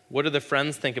friends? What do the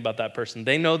friends think about that person?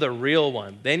 They know the real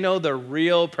one. They know the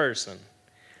real person.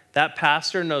 That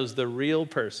pastor knows the real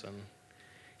person.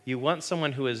 You want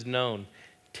someone who is known.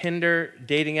 Tinder,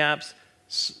 dating apps,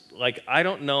 like, I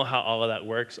don't know how all of that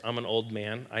works. I'm an old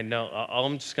man. I know.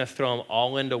 I'm just going to throw them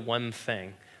all into one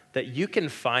thing, that you can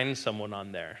find someone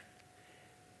on there.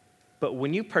 But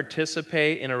when you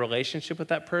participate in a relationship with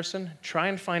that person, try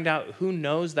and find out who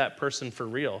knows that person for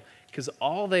real, because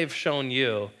all they've shown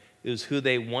you is who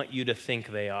they want you to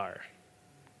think they are.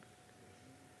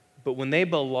 But when they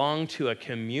belong to a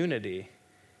community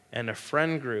and a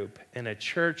friend group and a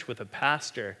church with a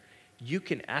pastor, you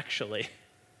can actually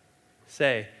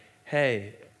say,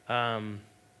 hey,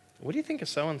 what do you think of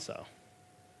so-and-so?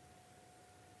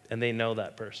 And they know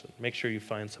that person. Make sure you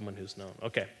find someone who's known.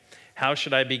 Okay, how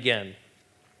should I begin?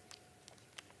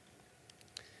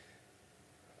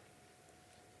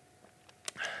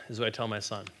 This is what I tell my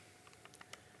son.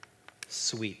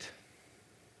 Sweet,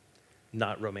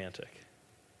 not romantic.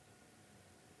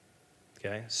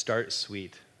 Okay, start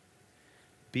sweet.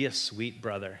 Be a sweet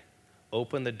brother.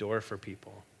 Open the door for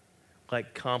people.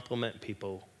 Like, compliment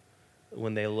people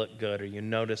when they look good or you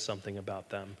notice something about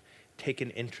them. Take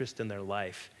an interest in their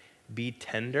life. Be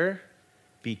tender,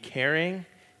 be caring,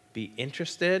 be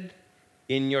interested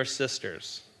in your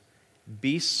sisters.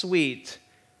 Be sweet.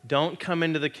 Don't come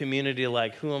into the community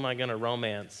like, who am I going to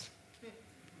romance?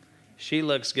 She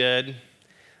looks good.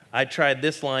 I tried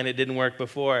this line, it didn't work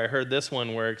before. I heard this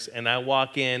one works, and I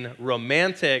walk in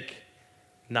romantic,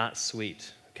 not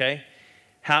sweet. Okay?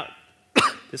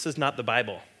 This is not the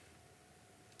Bible.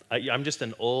 I'm just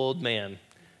an old man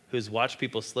who's watched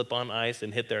people slip on ice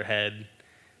and hit their head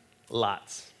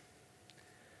lots.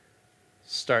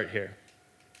 Start here.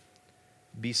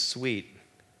 Be sweet,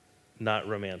 not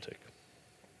romantic.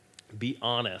 Be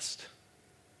honest,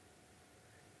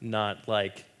 not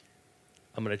like,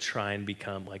 I'm going to try and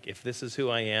become, like, if this is who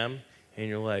I am, and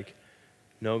you're like,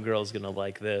 no girl's going to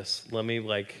like this, let me,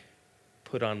 like,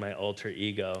 put on my alter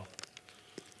ego.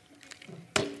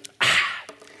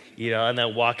 And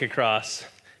then walk across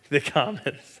the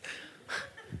comments.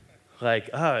 Like,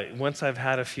 once I've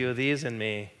had a few of these in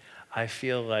me, I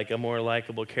feel like a more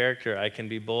likable character. I can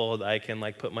be bold. I can,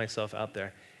 like, put myself out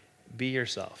there. Be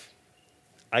yourself.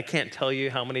 I can't tell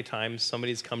you how many times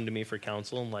somebody's come to me for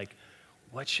counsel and like,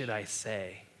 what should I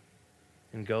say?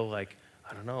 And go like,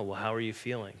 I don't know. Well, how are you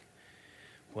feeling?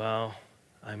 Well,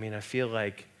 I mean, I feel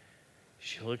like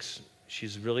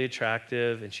she's really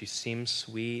attractive and she seems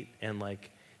sweet and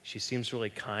like she seems really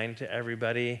kind to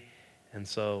everybody. And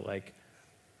so like,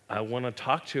 I want to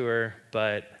talk to her,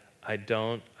 but I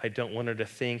don't want her to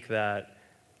think that,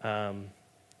 I'm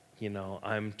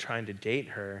trying to date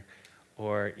her,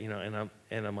 or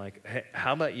and I'm like, hey,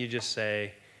 how about you just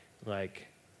say, like,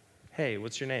 hey,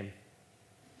 what's your name?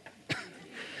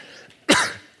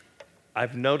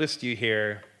 I've noticed you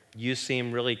here. You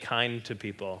seem really kind to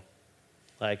people.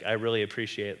 Like, I really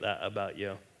appreciate that about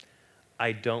you.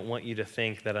 I don't want you to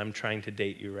think that I'm trying to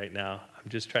date you right now. I'm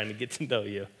just trying to get to know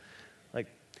you. Like,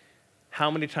 how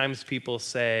many times people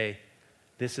say,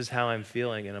 this is how I'm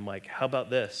feeling, and I'm like, how about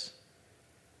this?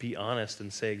 be honest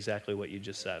and say exactly what you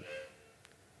just said.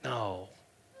 No.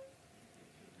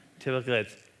 Typically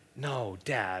it's, no,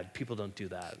 Dad, people don't do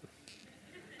that.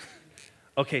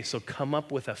 Okay, so come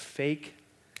up with a fake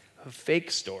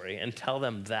story and tell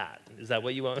them that. Is that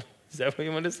what you want? Is that what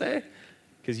you want to say?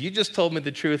 Because you just told me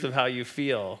the truth of how you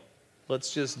feel.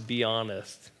 Let's just be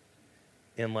honest.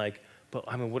 And but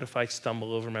I mean, what if I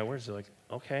stumble over my words? They're like,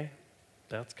 okay,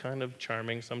 that's kind of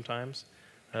charming sometimes.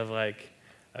 I have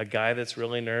a guy that's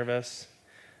really nervous.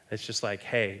 It's just like,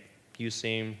 hey, you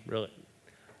seem really,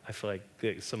 I feel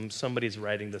like somebody's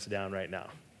writing this down right now.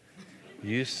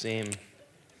 You seem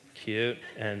cute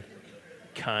and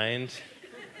kind.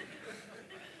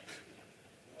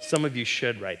 Some of you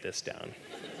should write this down.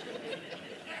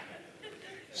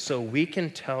 So we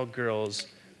can tell girls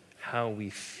how we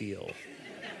feel.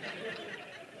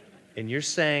 And you're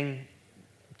saying,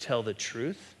 tell the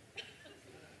truth?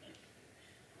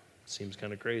 Seems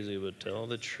kind of crazy, but tell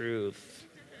the truth.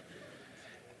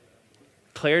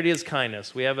 Clarity is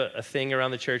kindness. We have a thing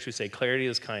around the church, we say, clarity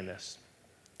is kindness.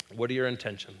 What are your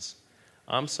intentions?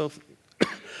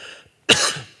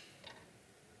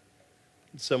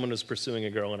 Someone was pursuing a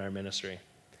girl in our ministry,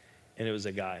 and it was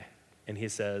a guy. And he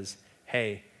says,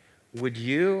 hey, would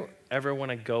you ever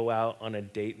want to go out on a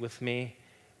date with me?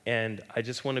 And I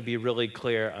just want to be really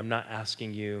clear, I'm not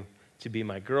asking you to be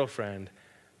my girlfriend,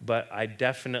 but I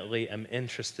definitely am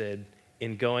interested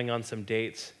in going on some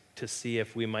dates to see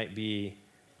if we might be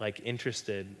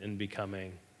interested in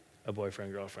becoming a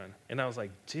boyfriend, girlfriend. And I was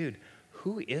like, dude,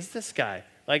 who is this guy?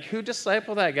 Who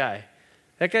discipled that guy?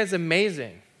 That guy's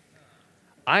amazing.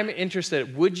 I'm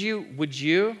interested. Would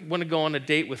you want to go on a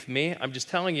date with me? I'm just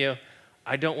telling you,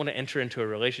 I don't want to enter into a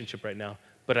relationship right now,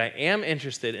 but I am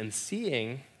interested in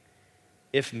seeing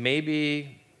if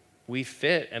maybe we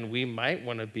fit and we might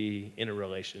want to be in a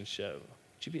relationship.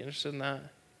 Would you be interested in that?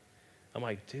 I'm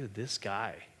like, dude, this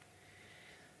guy,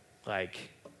 I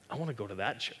want to go to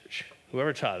that church.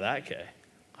 Whoever taught that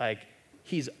guy.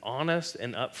 He's honest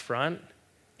and upfront,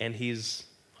 and he's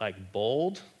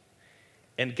bold.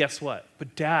 And guess what?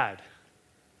 But Dad,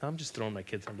 I'm just throwing my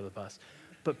kids under the bus.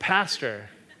 But Pastor,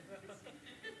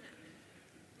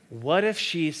 what if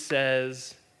she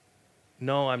says,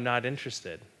 no, I'm not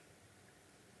interested?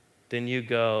 Then you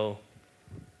go,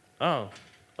 oh,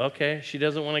 okay, she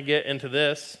doesn't want to get into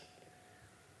this.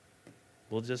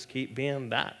 We'll just keep being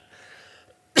that.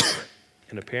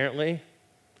 And apparently,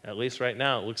 at least right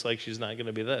now, it looks like she's not going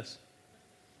to be this.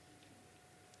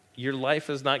 Your life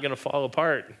is not going to fall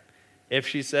apart if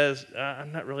she says,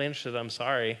 I'm not really interested, I'm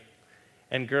sorry.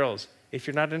 And girls, if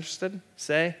you're not interested,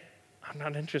 say, I'm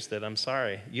not interested, I'm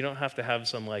sorry. You don't have to have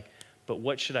some but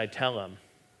what should I tell him?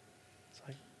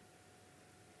 It's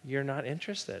you're not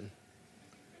interested.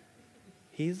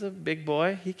 He's a big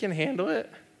boy, he can handle it.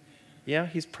 Yeah,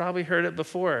 he's probably heard it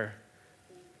before.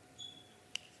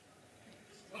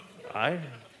 I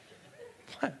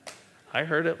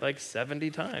heard it 70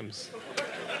 times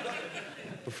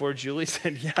before Julie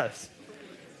said yes.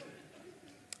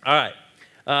 All right.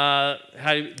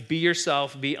 Be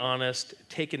yourself, be honest,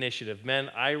 take initiative. Men,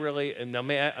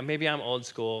 maybe I'm old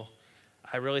school.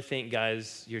 I really think,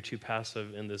 guys, you're too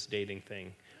passive in this dating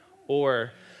thing.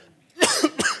 Or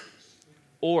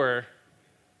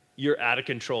you're out of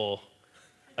control,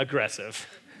 aggressive.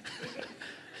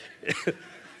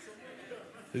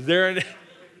 Is there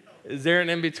an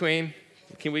in-between?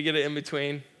 Can we get an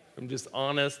in-between? I'm just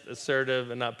honest, assertive,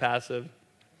 and not passive.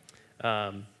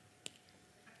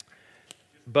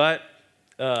 But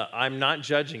I'm not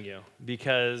judging you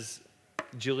because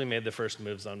Julie made the first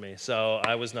moves on me, so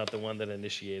I was not the one that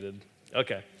initiated.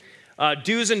 Okay.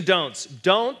 Do's and don'ts.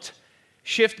 Don't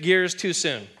shift gears too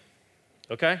soon.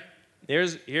 Okay?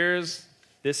 This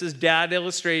is dad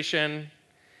illustration.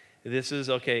 This is,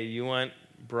 okay, you want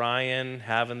Brian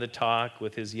having the talk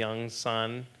with his young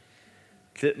son.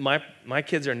 My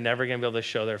kids are never going to be able to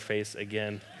show their face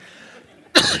again.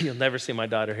 You'll never see my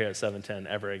daughter here at 710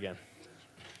 ever again.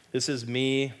 This is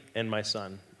me and my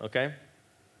son, okay?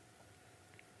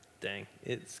 Dang,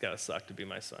 it's got to suck to be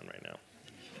my son right now.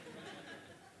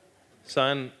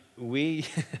 Son,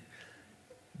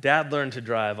 Dad learned to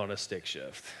drive on a stick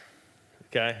shift,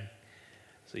 okay?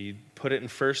 So you put it in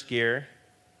first gear,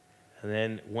 and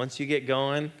then once you get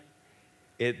going,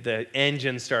 the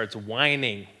engine starts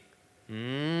whining. And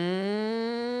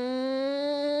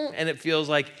it feels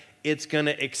like it's going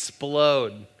to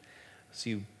explode. So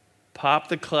you pop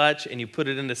the clutch and you put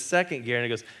it into second gear and it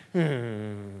goes,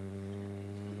 and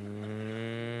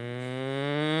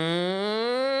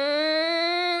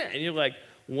you're like,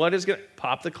 what is going to,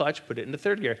 pop the clutch, put it into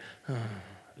third gear.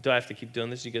 Do I have to keep doing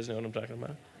this? You guys know what I'm talking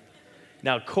about?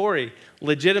 Now, Corey,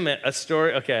 legitimate, a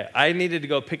story. Okay, I needed to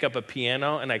go pick up a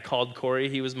piano, and I called Corey.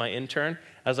 He was my intern.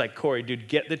 I was like, Corey, dude,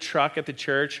 get the truck at the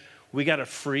church. We got a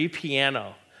free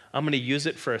piano. I'm going to use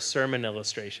it for a sermon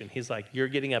illustration. He's like, you're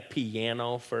getting a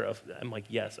piano for a... I'm like,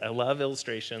 yes, I love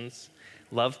illustrations,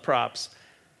 love props.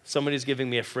 Somebody's giving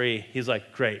me a free. He's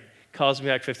like, great. Calls me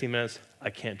back 15 minutes. I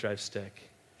can't drive stick.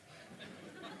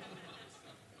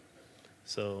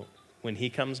 So when he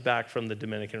comes back from the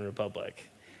Dominican Republic,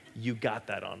 you got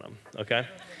that on him, okay?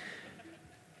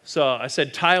 So I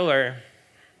said, Tyler,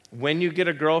 when you get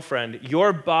a girlfriend,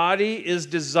 your body is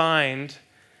designed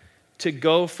to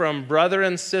go from brother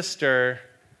and sister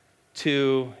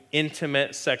to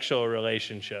intimate sexual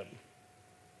relationship.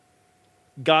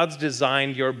 God's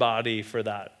designed your body for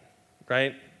that,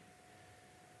 right?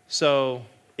 So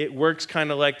it works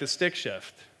kind of like the stick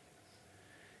shift.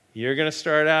 You're going to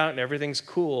start out and everything's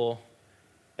cool,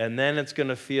 and then it's going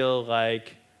to feel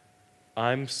like,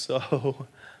 I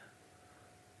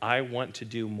want to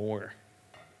do more.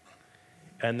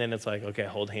 And then it's like, okay,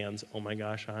 hold hands. Oh my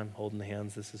gosh, I'm holding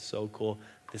hands. This is so cool.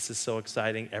 This is so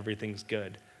exciting. Everything's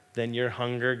good. Then your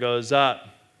hunger goes up,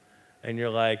 and you're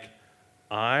like,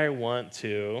 I want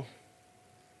to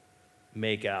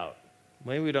make out.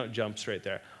 Maybe we don't jump straight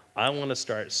there. I want to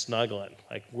start snuggling.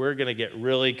 Like, we're going to get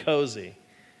really cozy,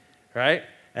 right?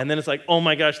 And then it's like, oh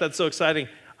my gosh, that's so exciting.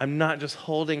 I'm not just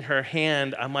holding her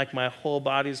hand. I'm like, my whole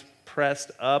body's pressed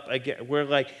up.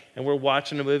 We're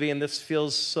watching a movie, and this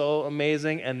feels so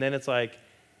amazing. And then it's like,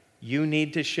 you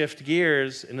need to shift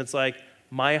gears. And it's like,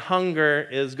 my hunger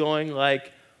is going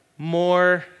like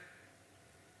more.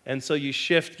 And so you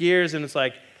shift gears, and it's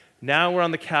like, now we're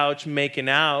on the couch making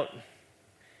out.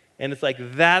 And it's like,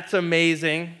 that's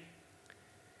amazing.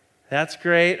 That's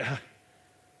great.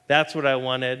 That's what I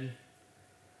wanted.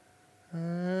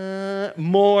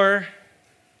 More.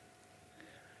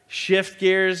 Shift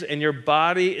gears, and your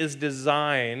body is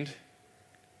designed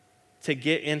to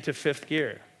get into fifth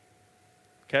gear.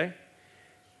 Okay?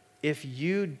 If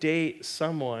you date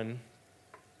someone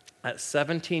at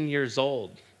 17 years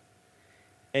old,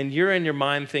 and you're in your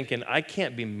mind thinking, I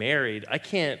can't be married, I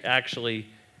can't actually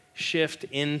shift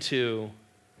into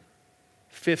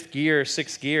fifth gear,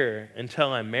 sixth gear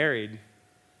until I'm married,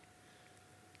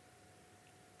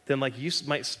 then like you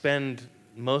might spend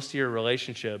most of your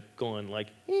relationship going like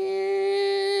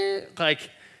here's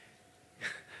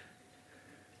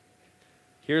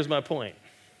my point.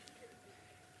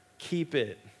 Keep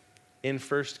it in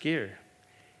first gear.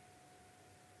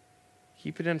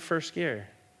 Keep it in first gear.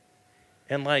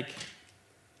 And like,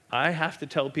 I have to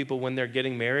tell people when they're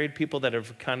getting married, people that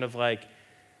have kind of like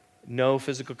no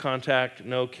physical contact,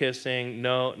 no kissing,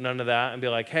 none of that, and be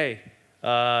like, hey,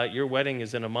 your wedding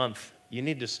is in a month. You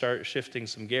need to start shifting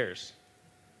some gears.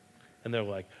 And they're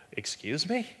like, excuse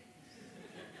me?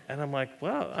 And I'm like,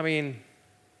 well, I mean,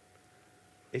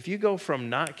 if you go from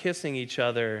not kissing each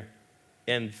other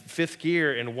in fifth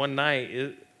gear in one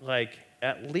night, like,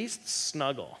 at least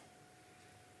snuggle.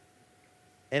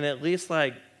 And at least,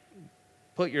 like,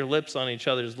 put your lips on each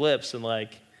other's lips and,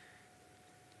 like,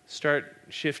 start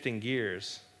shifting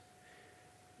gears.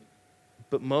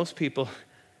 But most people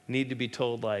need to be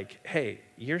told, like, hey,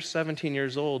 you're 17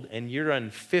 years old and you're on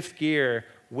fifth gear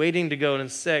waiting to go in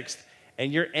sixth,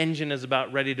 and your engine is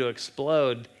about ready to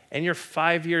explode, and you're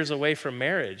 5 years away from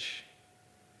marriage.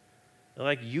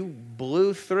 Like, you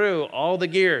blew through all the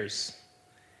gears,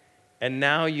 and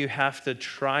now you have to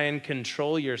try and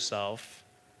control yourself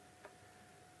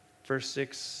for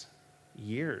 6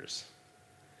 years,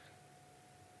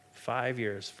 5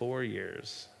 years, 4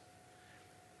 years.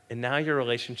 And now your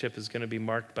relationship is going to be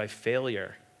marked by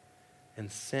failure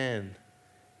and sin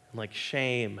and like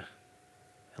shame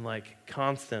and like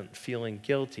constant feeling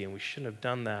guilty, and we shouldn't have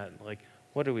done that. Like,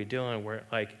 what are we doing? We're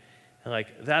like,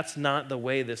 that's not the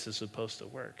way this is supposed to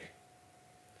work.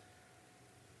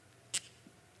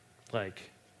 Like,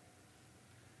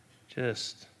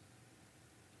 just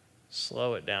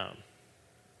slow it down.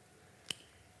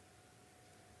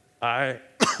 I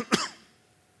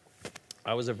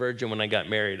was a virgin when I got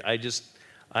married.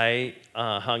 I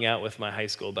hung out with my high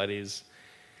school buddies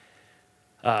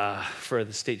for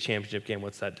the state championship game.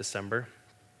 What's that, December?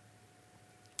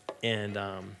 And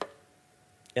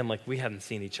like, we hadn't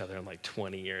seen each other in like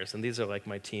 20 years. And these are like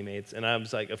my teammates. And I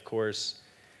was like, of course,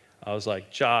 I was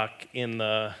like jock in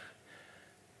the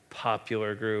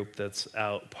popular group that's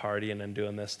out partying and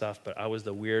doing this stuff, but I was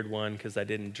the weird one because I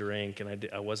didn't drink, and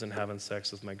I wasn't having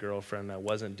sex with my girlfriend. I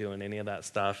wasn't doing any of that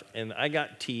stuff, and I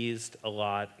got teased a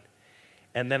lot,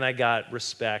 and then I got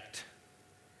respect,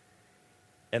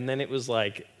 and then it was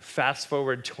like, fast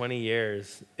forward 20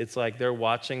 years, it's like they're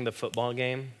watching the football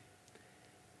game,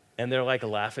 And they're like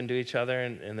laughing to each other,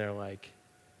 and they're like,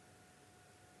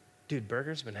 dude,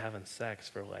 Burger's been having sex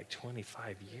for like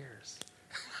 25 years.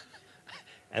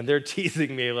 And they're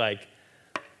teasing me like,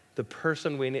 the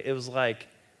person it was like,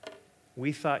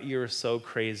 we thought you were so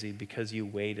crazy because you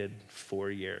waited 4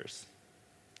 years.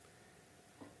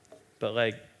 But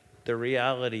like, the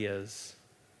reality is,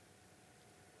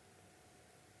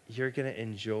 you're going to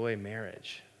enjoy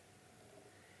marriage.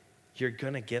 You're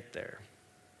going to get there.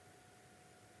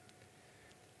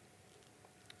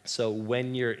 So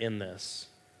when you're in this,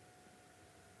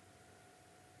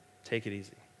 take it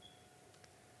easy.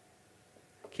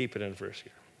 Keep it in first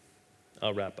gear.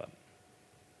 I'll wrap up.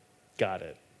 Got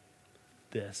it.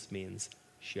 This means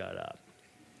shut up.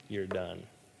 You're done.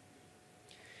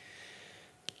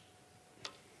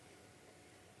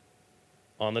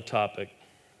 On the topic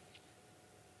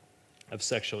of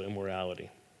sexual immorality.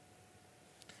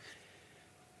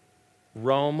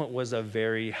 Rome was a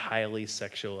very highly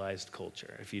sexualized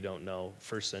culture, if you don't know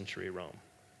first century Rome.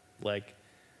 Like,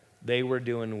 they were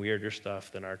doing weirder stuff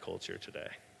than our culture today.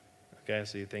 Okay,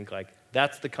 so you think like,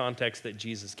 that's the context that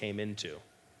Jesus came into.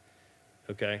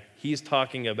 Okay, he's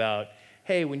talking about,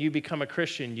 hey, when you become a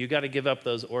Christian, you got to give up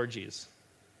those orgies.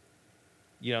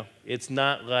 You know, it's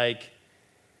not like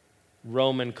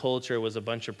Roman culture was a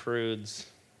bunch of prudes.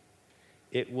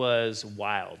 It was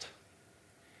wild.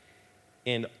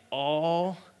 And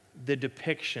all the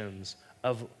depictions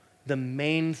of the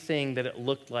main thing that it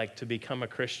looked like to become a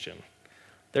Christian,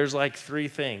 there's like 3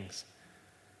 things.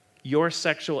 Your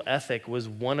sexual ethic was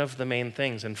one of the main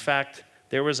things. In fact,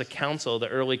 there was a council, the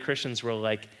early Christians were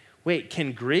like, wait,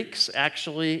 can Greeks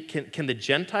actually, can the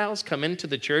Gentiles come into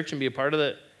the church and be a part of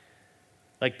the,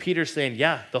 like Peter's saying,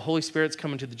 yeah, the Holy Spirit's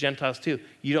coming to the Gentiles too.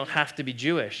 You don't have to be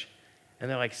Jewish. And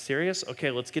they're like, serious?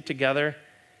 Okay, let's get together.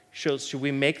 Should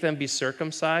we make them be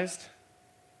circumcised?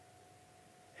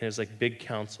 And it's like big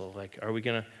council. Like,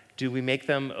 do we make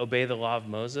them obey the law of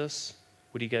Moses?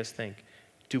 What do you guys think?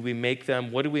 What do we make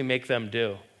them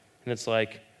do? And it's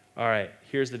like, all right,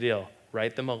 here's the deal.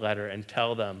 Write them a letter and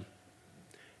tell them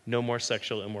no more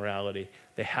sexual immorality.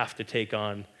 They have to take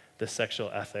on the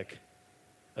sexual ethic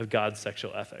of God's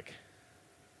sexual ethic.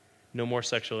 No more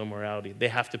sexual immorality. They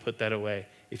have to put that away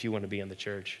if you want to be in the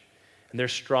church. And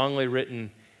there's strongly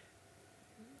written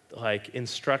like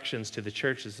instructions to the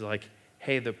churches like,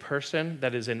 hey, the person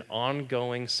that is in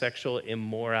ongoing sexual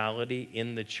immorality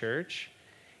in the church,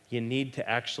 you need to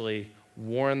actually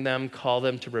warn them, call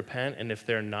them to repent, and if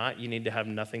they're not, you need to have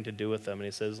nothing to do with them. And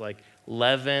he says like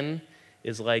leaven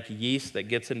is like yeast that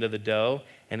gets into the dough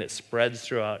and it spreads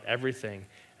throughout everything.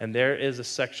 And there is a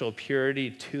sexual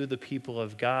purity to the people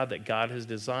of God that God has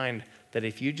designed that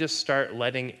if you just start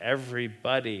letting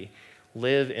everybody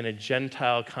live in a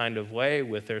Gentile kind of way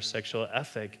with their sexual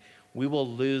ethic, we will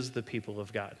lose the people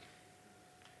of God.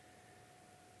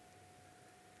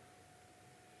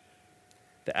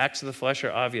 The acts of the flesh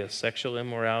are obvious: sexual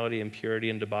immorality, impurity,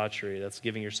 and debauchery. That's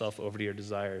giving yourself over to your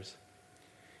desires.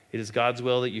 It is God's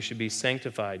will that you should be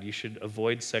sanctified. You should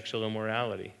avoid sexual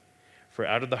immorality. For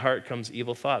out of the heart comes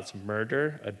evil thoughts,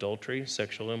 murder, adultery,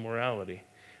 sexual immorality.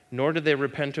 Nor did they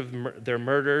repent of their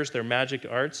murders, their magic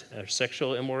arts, or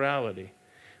sexual immorality.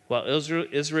 While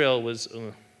Israel was,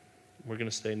 we're going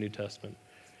to stay New Testament.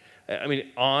 I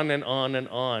mean, on and on and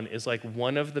on is like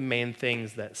one of the main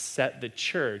things that set the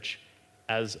church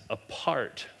as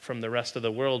apart from the rest of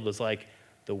the world was like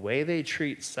the way they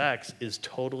treat sex is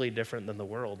totally different than the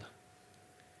world.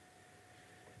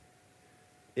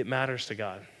 It matters to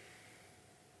God.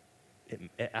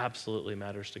 It absolutely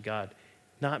matters to God.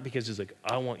 Not because he's like,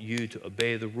 I want you to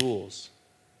obey the rules.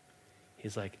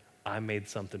 He's like, I made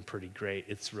something pretty great.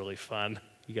 It's really fun.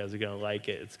 You guys are going to like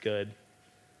it. It's good.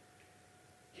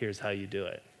 Here's how you do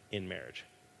it in marriage.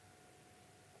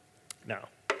 Now,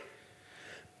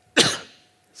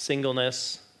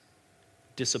 singleness,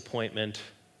 disappointment,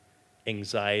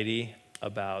 anxiety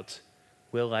about,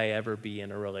 will I ever be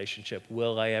in a relationship?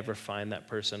 Will I ever find that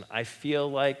person? I feel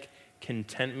like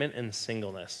contentment and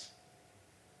singleness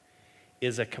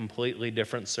is a completely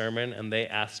different sermon, and they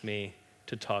asked me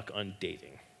to talk on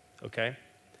dating, okay?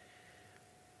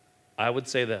 I would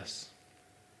say this.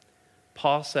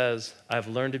 Paul says, I've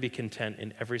learned to be content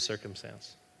in every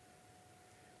circumstance.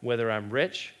 Whether I'm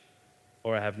rich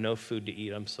or I have no food to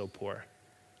eat, I'm so poor.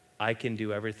 I can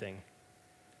do everything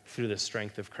through the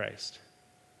strength of Christ.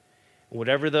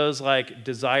 Whatever those like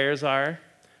desires are,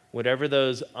 whatever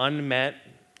those unmet,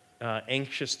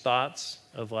 anxious thoughts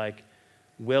of like,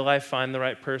 will I find the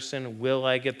right person? Will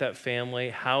I get that family?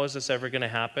 How is this ever going to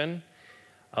happen?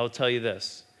 I'll tell you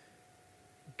this.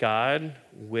 God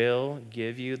will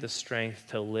give you the strength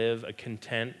to live a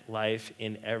content life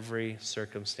in every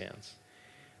circumstance.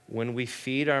 When we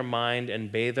feed our mind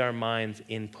and bathe our minds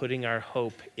in putting our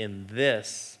hope in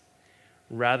this,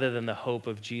 rather than the hope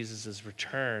of Jesus'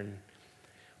 return,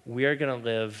 we are going to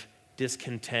live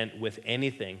discontent with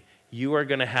anything. You are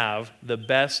going to have the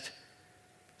best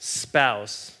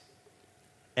spouse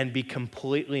and be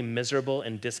completely miserable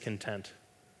and discontent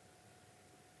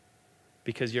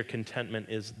because your contentment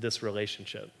is this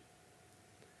relationship.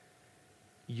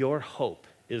 Your hope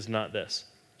is not this.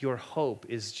 Your hope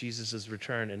is Jesus'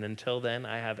 return. And until then,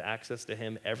 I have access to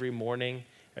him every morning,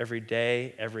 every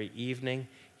day, every evening.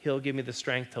 He'll give me the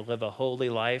strength to live a holy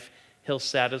life. He'll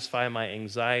satisfy my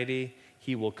anxiety.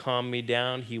 He will calm me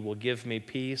down. He will give me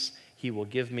peace. He will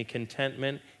give me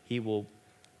contentment. He will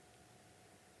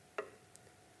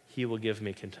give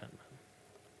me contentment.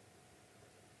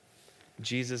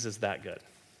 Jesus is that good.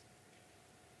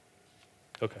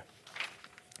 Okay.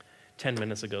 10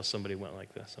 minutes ago, somebody went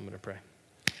like this. I'm going to pray.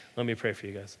 Let me pray for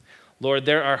you guys. Lord,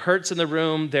 there are hurts in the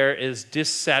room. There is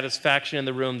dissatisfaction in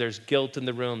the room. There's guilt in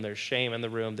the room. There's shame in the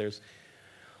room. There's,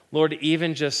 Lord,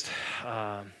 even just,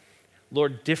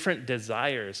 Lord, different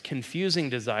desires, confusing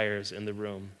desires in the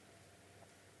room.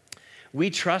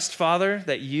 We trust, Father,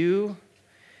 that you,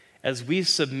 as we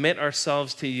submit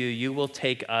ourselves to you, you will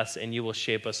take us and you will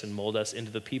shape us and mold us into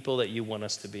the people that you want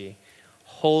us to be.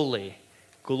 Holy,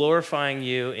 glorifying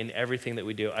you in everything that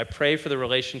we do. I pray for the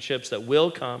relationships that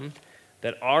will come,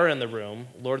 that are in the room,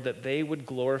 Lord, that they would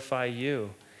glorify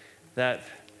you. That,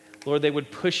 Lord, they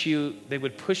would push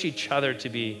each other to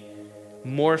be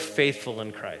more faithful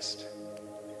in Christ.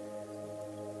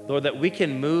 Lord, that we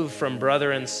can move from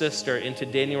brother and sister into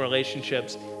dating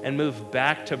relationships and move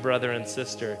back to brother and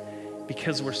sister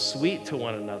because we're sweet to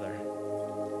one another,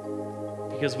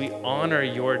 because we honor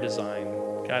your design.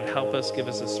 God, help us, give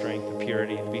us the strength, the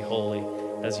purity to be holy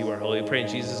as you are holy. We pray in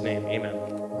Jesus' name,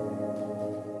 amen.